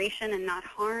restoration and not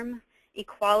harm,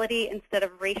 equality instead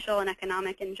of racial and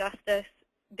economic injustice,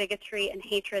 bigotry and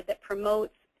hatred that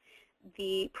promotes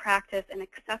the practice and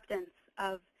acceptance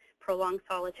of prolonged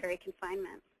solitary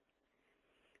confinement.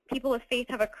 People of faith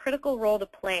have a critical role to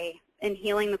play in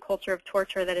healing the culture of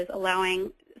torture that is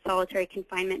allowing solitary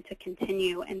confinement to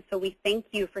continue. And so we thank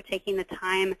you for taking the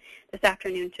time this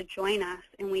afternoon to join us.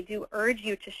 And we do urge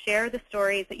you to share the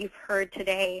stories that you've heard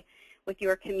today with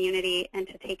your community and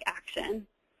to take action.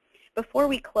 Before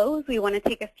we close, we want to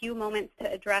take a few moments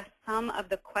to address some of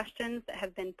the questions that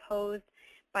have been posed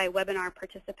by webinar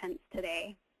participants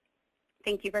today.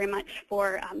 Thank you very much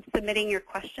for submitting your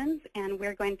questions, and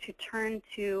we're going to turn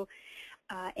to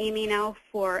Amy now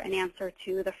for an answer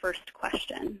to the first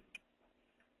question.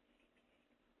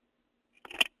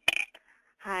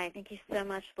 Hi, thank you so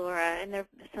much, Laura. And there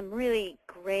are some really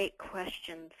great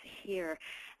questions here.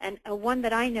 And one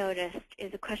that I noticed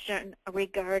is a question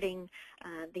regarding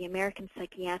the American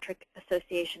Psychiatric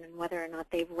Association and whether or not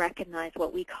they've recognized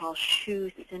what we call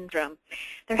SHU syndrome.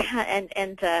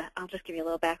 I'll just give you a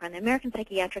little background. The American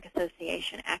Psychiatric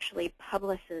Association actually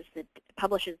publishes the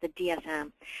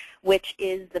DSM, which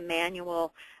is the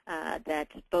manual that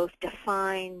both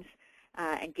defines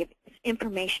and gives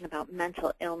information about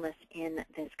mental illness in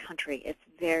this country. It's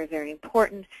very, very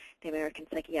important. The American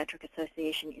Psychiatric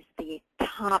Association is the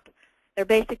top, they're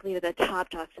basically the top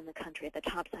docs in the country, the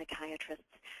top psychiatrists,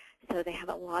 so they have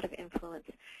a lot of influence.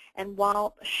 And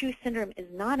while SHU syndrome is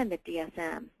not in the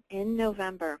DSM, in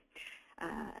November,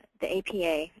 the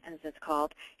APA, as it's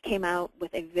called, came out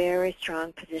with a very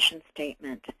strong position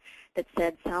statement that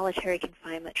said solitary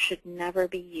confinement should never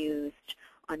be used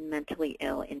on mentally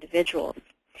ill individuals.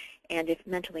 And if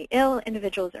mentally ill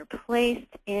individuals are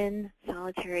placed in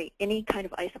solitary, any kind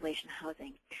of isolation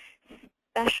housing,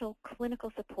 special clinical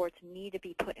supports need to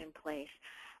be put in place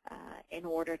in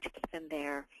order to keep them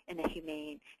there in a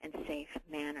humane and safe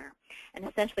manner. And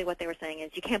essentially what they were saying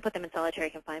is you can't put them in solitary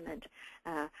confinement,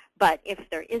 but if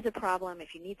there is a problem,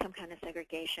 if you need some kind of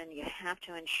segregation, you have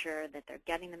to ensure that they're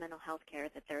getting the mental health care,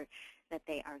 that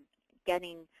they are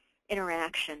getting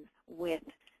interaction with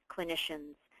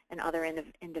clinicians and other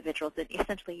individuals, that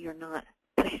essentially you're not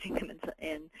placing them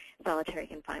in solitary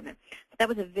confinement. So that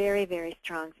was a very, very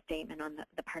strong statement on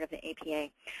the part of the APA.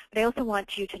 But I also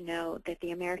want you to know that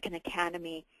the American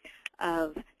Academy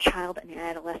of Child and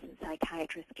Adolescent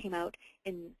Psychiatrists came out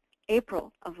in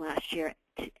April of last year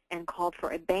and called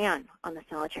for a ban on the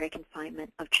solitary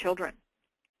confinement of children.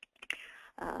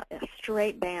 A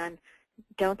straight ban,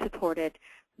 don't support it.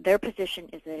 Their position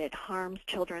is that it harms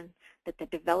children, that the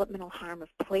developmental harm of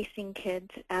placing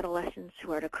kids, adolescents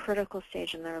who are at a critical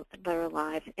stage in their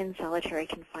lives in solitary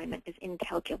confinement is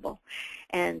incalculable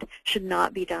and should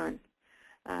not be done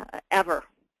ever.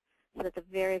 So that's a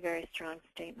very, very strong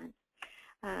statement.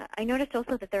 I noticed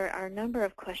also that there are a number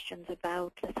of questions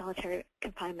about the solitary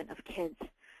confinement of kids.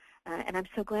 And I'm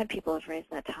so glad people have raised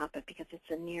that topic because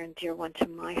it's a near and dear one to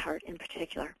my heart in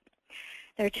particular.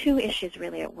 There are two issues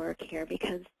really at work here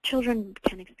because children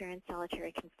can experience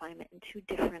solitary confinement in two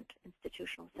different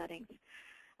institutional settings.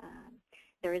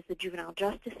 There is the juvenile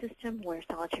justice system where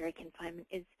solitary confinement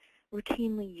is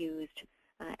routinely used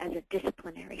as a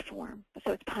disciplinary form.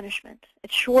 So it's punishment.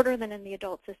 It's shorter than in the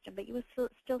adult system, but you will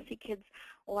still see kids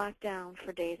locked down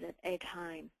for days at a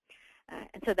time.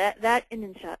 And so that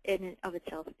in and of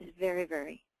itself is very,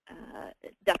 very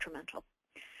detrimental.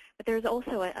 But there's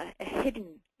also a hidden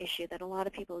issue that a lot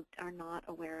of people are not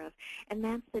aware of, and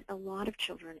that's that a lot of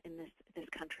children in this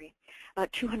country,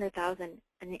 about 200,000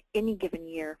 in any given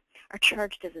year, are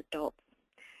charged as adults,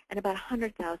 and about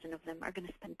 100,000 of them are going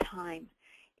to spend time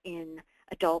in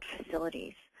adult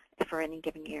facilities for any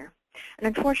given year. And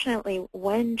unfortunately,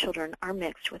 when children are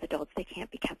mixed with adults, they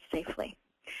can't be kept safely.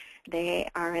 They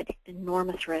are at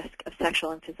enormous risk of sexual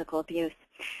and physical abuse.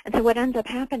 And so what ends up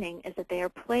happening is that they are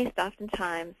placed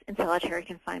oftentimes in solitary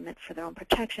confinement for their own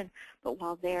protection, but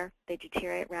while there, they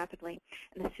deteriorate rapidly,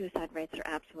 and the suicide rates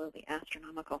are absolutely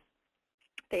astronomical.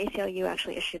 The ACLU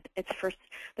actually issued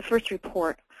the first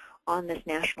report on this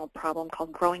national problem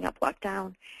called Growing Up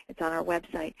Lockdown. It's on our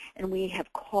website, and we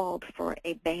have called for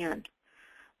a ban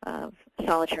of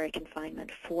solitary confinement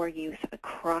for youth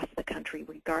across the country,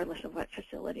 regardless of what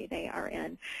facility they are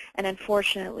in. And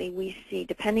unfortunately, we see,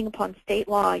 depending upon state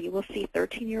law, you will see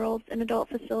 13-year-olds in adult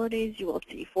facilities. You will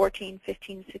see 14,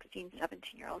 15, 16,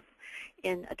 17-year-olds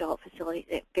in adult facilities.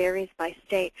 It varies by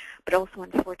state, but also,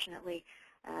 unfortunately,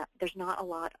 there's not a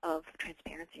lot of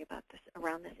transparency about this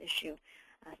around this issue.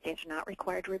 States are not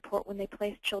required to report when they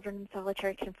place children in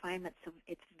solitary confinement, so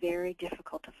it's very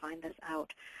difficult to find this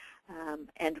out.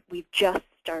 And we've just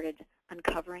started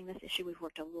uncovering this issue. We've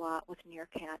worked a lot with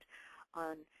NRCAT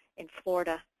in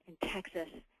Florida, in Texas,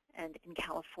 and in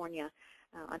California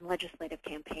on legislative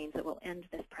campaigns that will end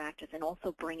this practice and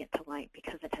also bring it to light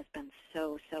because it has been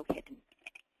so hidden.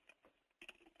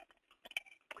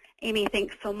 Amy,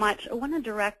 thanks so much. I want to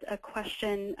direct a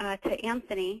question to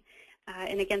Anthony.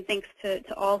 And again, thanks to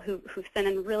all who've sent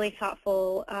in really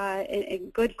thoughtful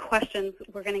and good questions.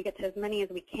 We're going to get to as many as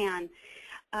we can.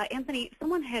 Anthony,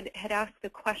 someone had asked the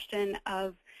question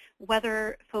of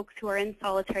whether folks who are in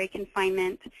solitary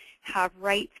confinement have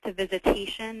rights to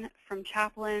visitation from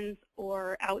chaplains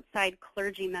or outside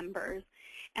clergy members.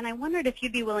 And I wondered if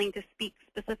you'd be willing to speak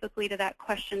specifically to that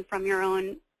question from your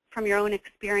own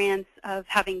experience of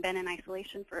having been in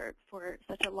isolation for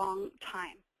such a long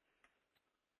time.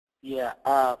 Yeah,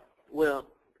 well,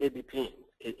 it depends.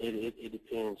 It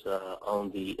depends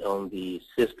on the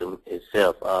system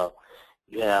itself.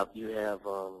 You have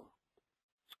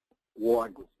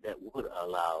wardens that would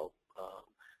allow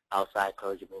outside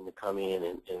clergymen to come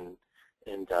in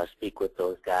and speak with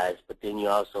those guys, but then you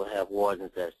also have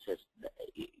wardens that's just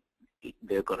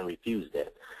they're going to refuse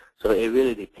that. So it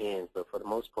really depends, but for the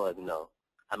most part, no.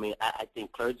 I mean, I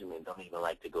think clergymen don't even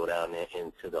like to go down there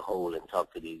into the hole and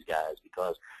talk to these guys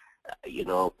because, you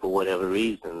know, for whatever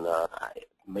reason,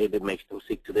 maybe it makes them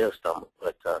sick to their stomach,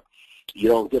 but you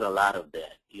don't get a lot of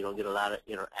that. You don't get a lot of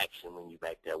interaction when you're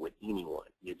back there with anyone.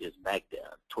 You're just back there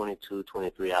 22,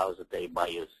 23 hours a day by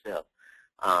yourself.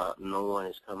 No one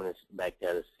is coming back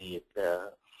there to see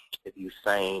if you're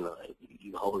sane or if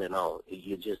you're holding on.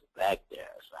 You're just back there.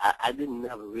 So I didn't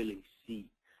never really see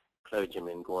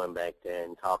clergymen going back there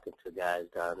and talking to guys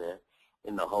down there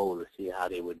in the hole to see how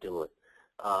they were doing.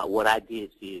 What I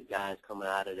did see is guys coming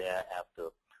out of there after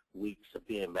weeks of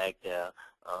being back there,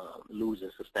 losing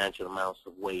substantial amounts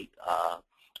of weight,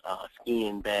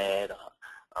 skiing bad,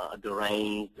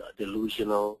 deranged,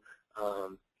 delusional.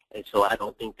 And so I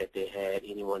don't think that they had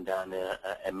anyone down there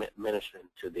administering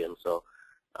to them. So,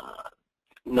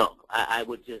 no, I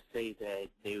would just say that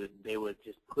they were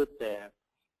just put there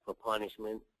for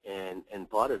punishment, and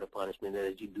part of the punishment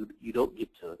is you don't get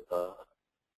to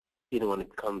anyone to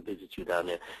come visit you down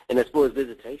there. And as far as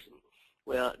visitation,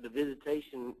 well, the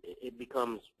visitation, it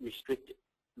becomes restricted,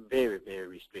 very, very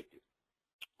restricted.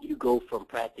 You go from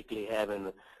practically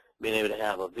being able to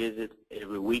have a visit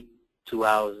every week, 2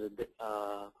 hours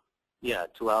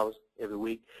 2 hours every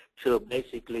week, to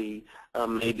basically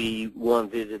maybe one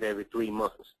visit every 3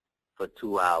 months for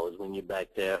 2 hours when you're back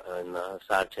there in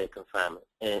solitary confinement.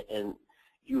 And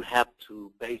you have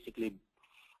to basically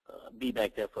be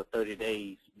back there for 30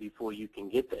 days before you can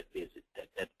get that visit,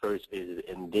 that first visit.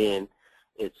 And then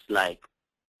it's like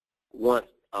once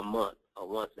a month or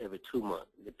once every 2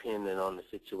 months, depending on the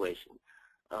situation.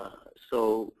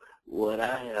 So what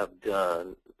I have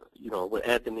done, you know, what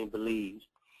Anthony believes,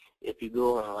 if you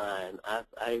go online,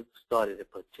 I've started a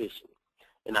petition,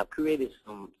 and I've created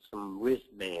some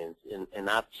wristbands, and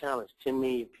I've challenged 10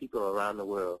 million people around the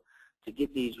world to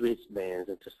get these wristbands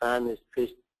and to sign this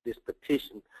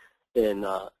petition, and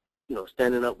you know,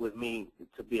 standing up with me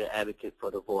to be an advocate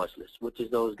for the voiceless, which is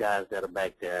those guys that are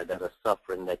back there that are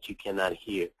suffering that you cannot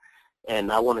hear.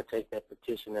 And I want to take that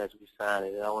petition as we sign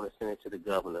it, and I want to send it to the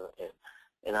governor,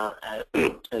 and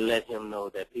let him know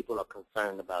that people are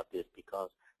concerned about this,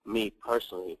 because me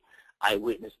personally, I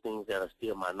witness things that are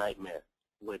still my nightmare,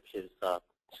 which is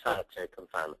solitary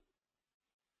confinement.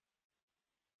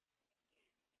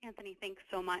 Anthony, thanks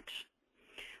so much.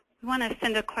 We want to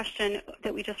send a question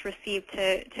that we just received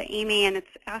to Amy, and it's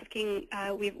asking,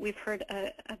 we've heard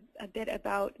a bit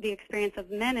about the experience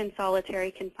of men in solitary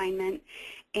confinement,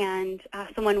 and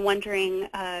someone wondering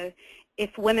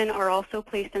if women are also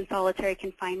placed in solitary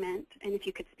confinement, and if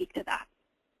you could speak to that.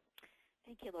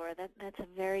 Thank you, Laura. That's a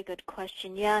very good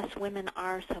question. Yes, women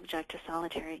are subject to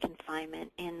solitary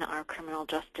confinement in our criminal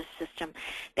justice system.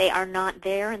 They are not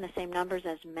there in the same numbers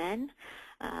as men,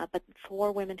 but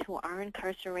for women who are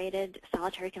incarcerated,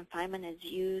 solitary confinement is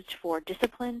used for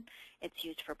discipline, it's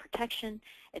used for protection,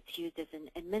 it's used as an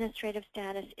administrative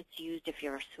status, it's used if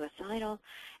you're suicidal.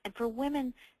 And for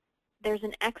women, there's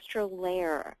an extra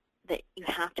layer that you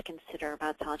have to consider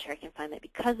about solitary confinement,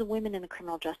 because the women in the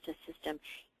criminal justice system,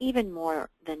 even more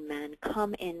than men,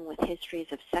 come in with histories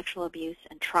of sexual abuse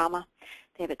and trauma.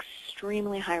 They have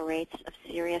extremely high rates of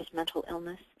serious mental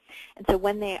illness. And so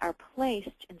when they are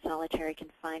placed in solitary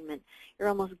confinement, you're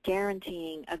almost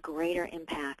guaranteeing a greater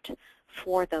impact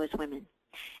for those women.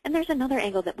 And there's another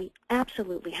angle that we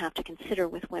absolutely have to consider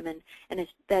with women, and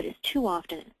that is too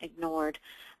often ignored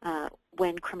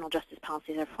when criminal justice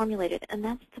policies are formulated, and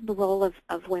that's the role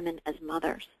of women as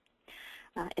mothers.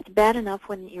 It's bad enough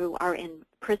when you are in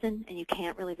prison and you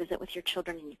can't really visit with your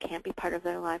children and you can't be part of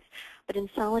their lives, but in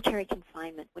solitary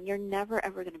confinement, when you're never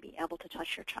ever going to be able to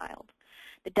touch your child,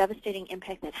 the devastating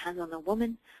impact that has on the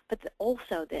woman, but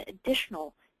also the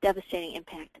additional devastating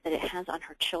impact that it has on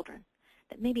her children,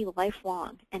 that may be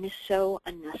lifelong and is so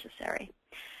unnecessary.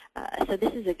 So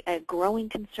this is a growing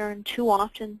concern. Too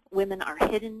often, women are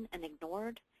hidden and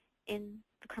ignored in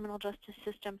the criminal justice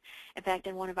system. In fact,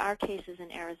 in one of our cases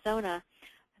in Arizona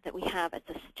that we have, it's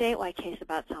a statewide case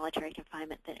about solitary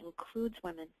confinement that includes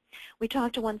women. We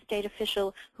talked to one state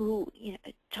official who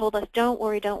told us, don't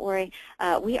worry,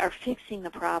 we are fixing the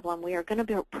problem. We are going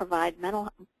to provide mental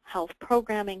health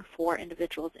programming for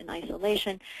individuals in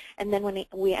isolation. And then when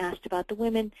we asked about the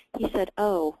women, he said,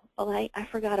 oh, well, I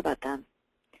forgot about them.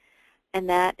 And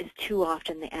that is too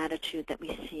often the attitude that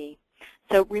we see.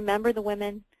 So remember the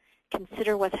women,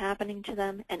 consider what's happening to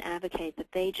them, and advocate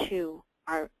that they too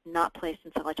are not placed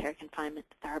in solitary confinement,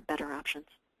 that there are better options.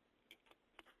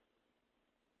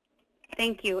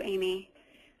 Thank you, Amy.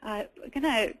 We're going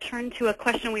to turn to a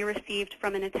question we received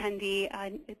from an attendee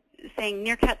saying,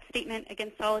 NRCAT statement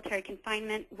against solitary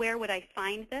confinement, where would I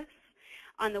find this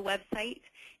on the website?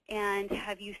 And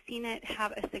have you seen it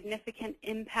have a significant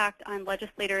impact on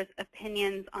legislators'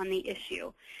 opinions on the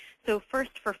issue? So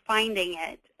first, for finding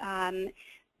it,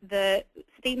 the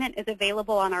statement is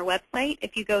available on our website.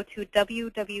 If you go to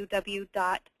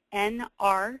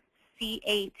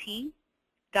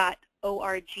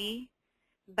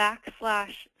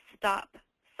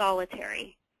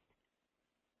www.nrcat.org/stop-solitary.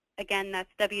 Again,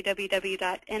 that's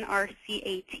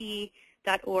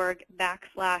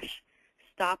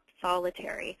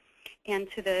www.nrcat.org/stop-solitary.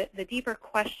 And to the deeper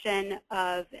question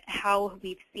of how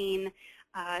we've seen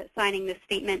signing this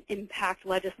statement impact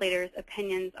legislators'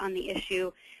 opinions on the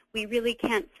issue, we really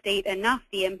can't state enough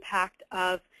the impact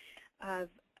of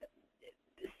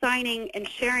signing and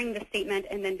sharing the statement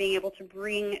and then being able to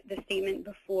bring the statement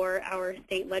before our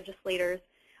state legislators.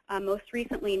 Most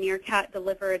recently, NRCAT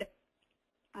delivered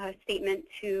a statement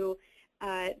to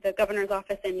the governor's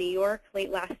office in New York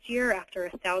late last year after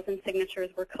 1,000 signatures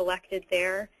were collected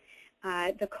there.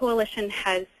 The coalition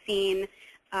has seen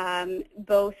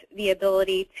both the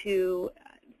ability to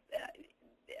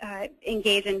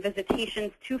engage in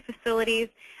visitations to facilities,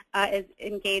 is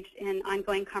engaged in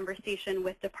ongoing conversation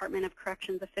with Department of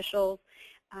Corrections officials.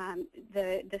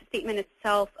 The statement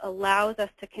itself allows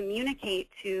us to communicate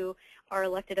to our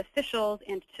elected officials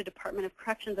and to Department of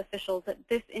Corrections officials that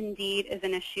this indeed is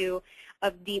an issue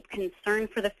of deep concern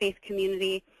for the faith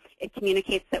community. It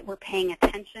communicates that we're paying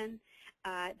attention,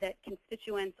 that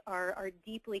constituents are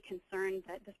deeply concerned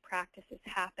that this practice is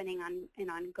happening and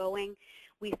ongoing.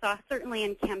 We saw certainly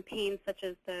in campaigns such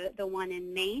as the one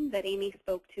in Maine that Amy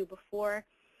spoke to before,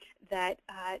 that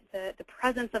the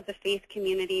presence of the faith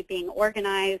community being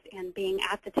organized and being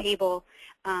at the table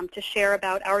to share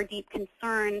about our deep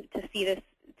concern to see this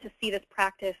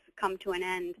practice come to an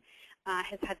end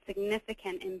has had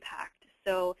significant impact.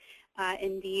 So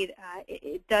indeed,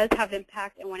 it does have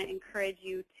impact. I want to encourage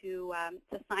you to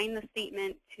sign the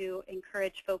statement, to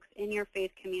encourage folks in your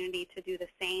faith community to do the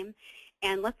same.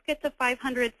 And let's get to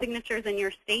 500 signatures in your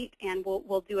state, and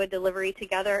we'll do a delivery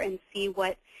together and see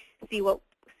where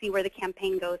the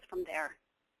campaign goes from there.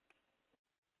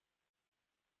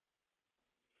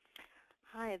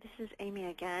 Hi, this is Amy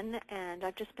again, and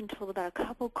I've just been told about a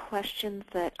couple questions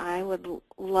that I would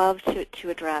love to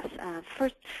address.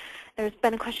 First, there's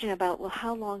been a question about, well,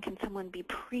 how long can someone be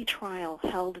pre-trial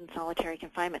held in solitary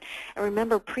confinement? And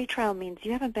remember, pre-trial means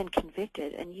you haven't been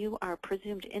convicted and you are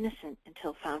presumed innocent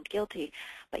until found guilty,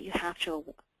 but you have to,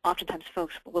 oftentimes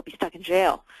folks will be stuck in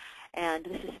jail. And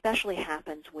this especially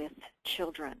happens with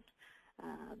children.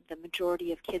 The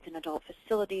majority of kids in adult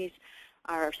facilities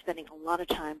are spending a lot of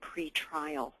time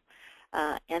pre-trial.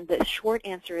 And the short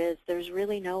answer is there's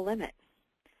really no limit.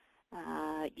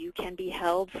 You can be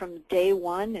held from day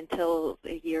one until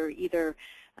you're either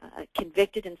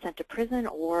convicted and sent to prison,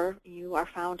 or you are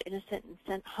found innocent and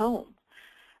sent home.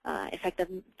 In fact,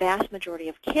 the vast majority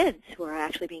of kids who are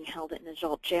actually being held in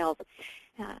adult jails,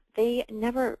 they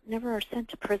never are sent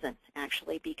to prison,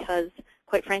 actually, because,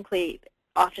 quite frankly,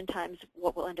 oftentimes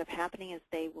what will end up happening is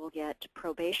they will get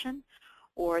probation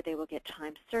or they will get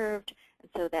time served, and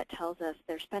so that tells us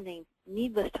they're spending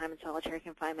needless time in solitary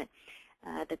confinement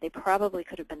that they probably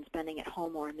could have been spending at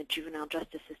home or in the juvenile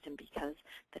justice system because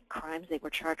the crimes they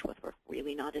were charged with were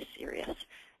really not as serious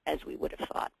as we would have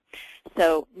thought.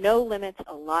 So no limits.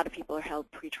 A lot of people are held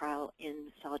pretrial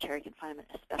in solitary confinement,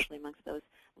 especially amongst those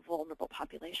vulnerable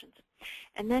populations.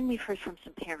 And then we've heard from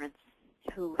some parents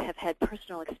who have had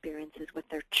personal experiences with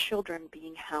their children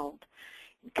being held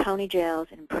in county jails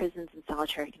and in prisons in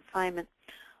solitary confinement,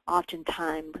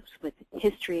 oftentimes with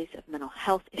histories of mental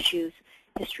health issues,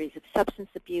 histories of substance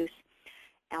abuse,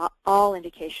 all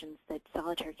indications that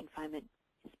solitary confinement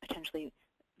is potentially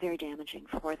very damaging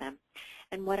for them.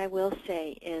 And what I will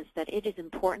say is that it is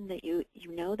important that you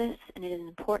know this, and it is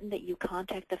important that you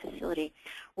contact the facility,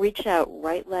 reach out,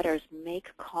 write letters, make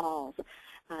calls.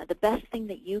 The best thing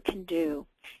that you can do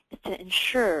is to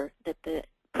ensure that the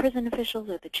prison officials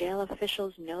or the jail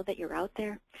officials know that you're out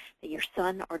there, that your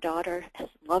son or daughter has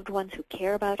loved ones who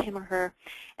care about him or her,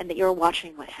 and that you're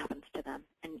watching what happens to them,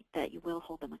 and that you will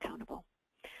hold them accountable.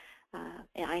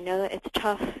 I know it's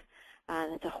tough.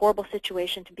 It's a horrible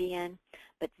situation to be in,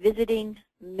 but visiting,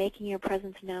 making your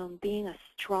presence known, being a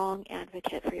strong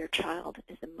advocate for your child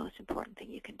is the most important thing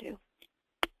you can do.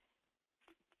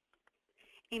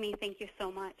 Amy, thank you so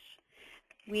much.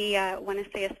 We want to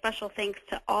say a special thanks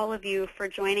to all of you for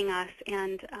joining us.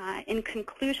 And in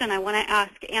conclusion, I want to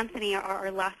ask Anthony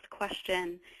our last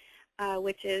question,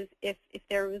 which is if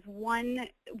there was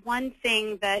one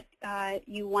thing that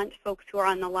you want folks who are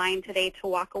on the line today to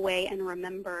walk away and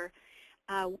remember,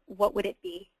 what would it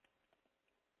be?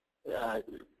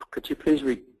 Could you please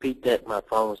repeat that? My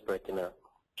phone was breaking up.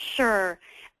 Sure.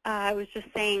 I was just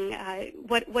saying,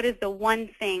 what is the one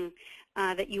thing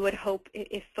that you would hope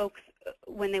if folks,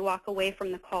 when they walk away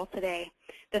from the call today,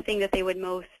 the thing that they would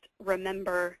most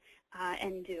remember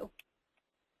and do?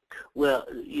 Well,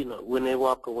 you know, when they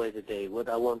walk away today, what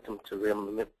I want them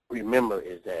to remember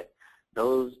is that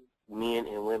those men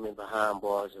and women behind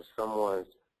bars are someone's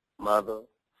mother,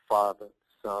 father,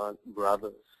 son,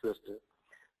 brother, sister.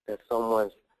 That's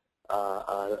someone's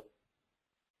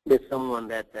there's someone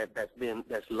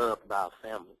that's loved by our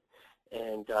family,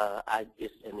 and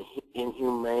it's an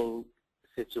inhumane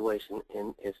situation,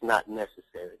 and it's not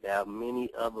necessary. There are many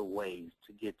other ways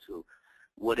to get to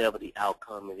whatever the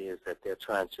outcome it is that they're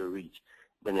trying to reach,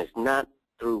 but it's not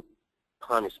through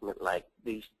punishment like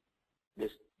this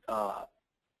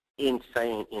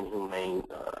insane, inhumane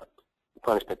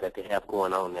punishment that they have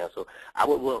going on now. So I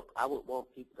would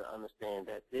want people to understand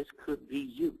that this could be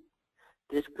you.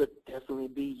 This could definitely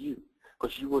be you,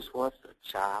 because you was once a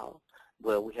child.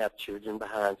 Well, we have children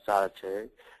behind solitary.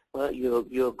 Well,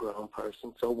 you're a grown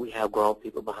person, so we have grown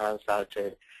people behind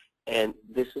solitary, and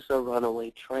this is a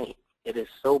runaway train. It is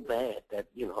so bad that,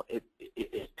 you know,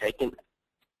 it's taking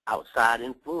outside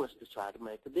influence to try to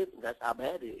make a difference. That's how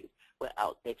bad it is.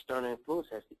 Well, external influence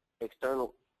has to,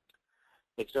 external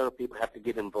people have to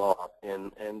get involved,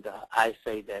 and I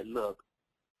say that, look,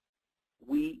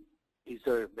 we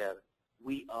deserve better.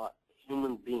 We are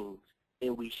human beings,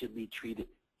 and we should be treated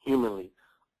humanly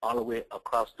all the way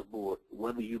across the board.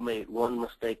 Whether you made one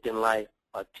mistake in life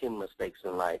or 10 mistakes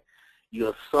in life,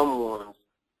 you're someone's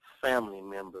family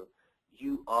member.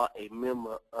 You are a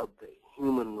member of the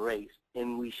human race,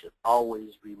 and we should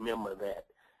always remember that.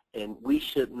 And we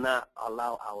should not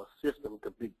allow our system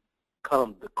to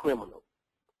become the criminal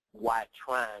while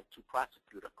trying to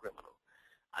prosecute a criminal.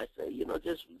 I say, you know,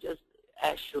 just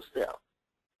ask yourself,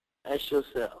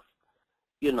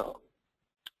 you know,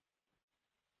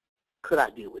 could I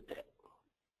deal with that?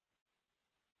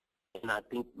 And I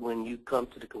think when you come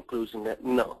to the conclusion that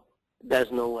no,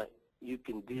 there's no way you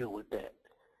can deal with that,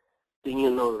 then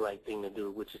you know the right thing to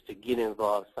do, which is to get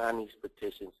involved, sign these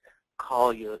petitions,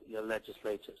 call your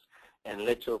legislatures, and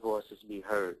let your voices be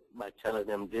heard by telling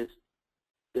them this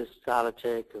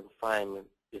solitary confinement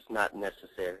is not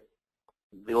necessary.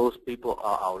 Those people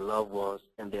are our loved ones,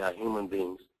 and they are human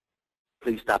beings.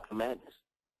 Please stop the madness.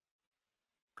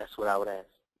 That's what I would ask,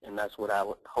 and that's what I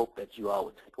would hope that you all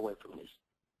would take away from this.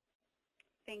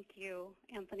 Thank you,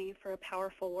 Anthony, for a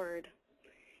powerful word.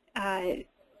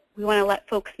 We want to let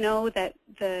folks know that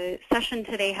the session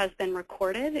today has been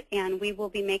recorded, and we will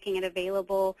be making it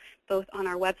available both on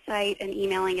our website and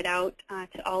emailing it out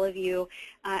to all of you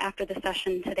after the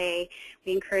session today.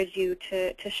 We encourage you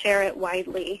to share it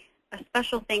widely. A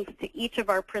special thanks to each of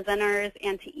our presenters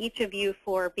and to each of you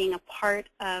for being a part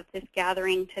of this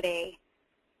gathering today.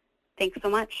 Thanks so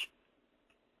much.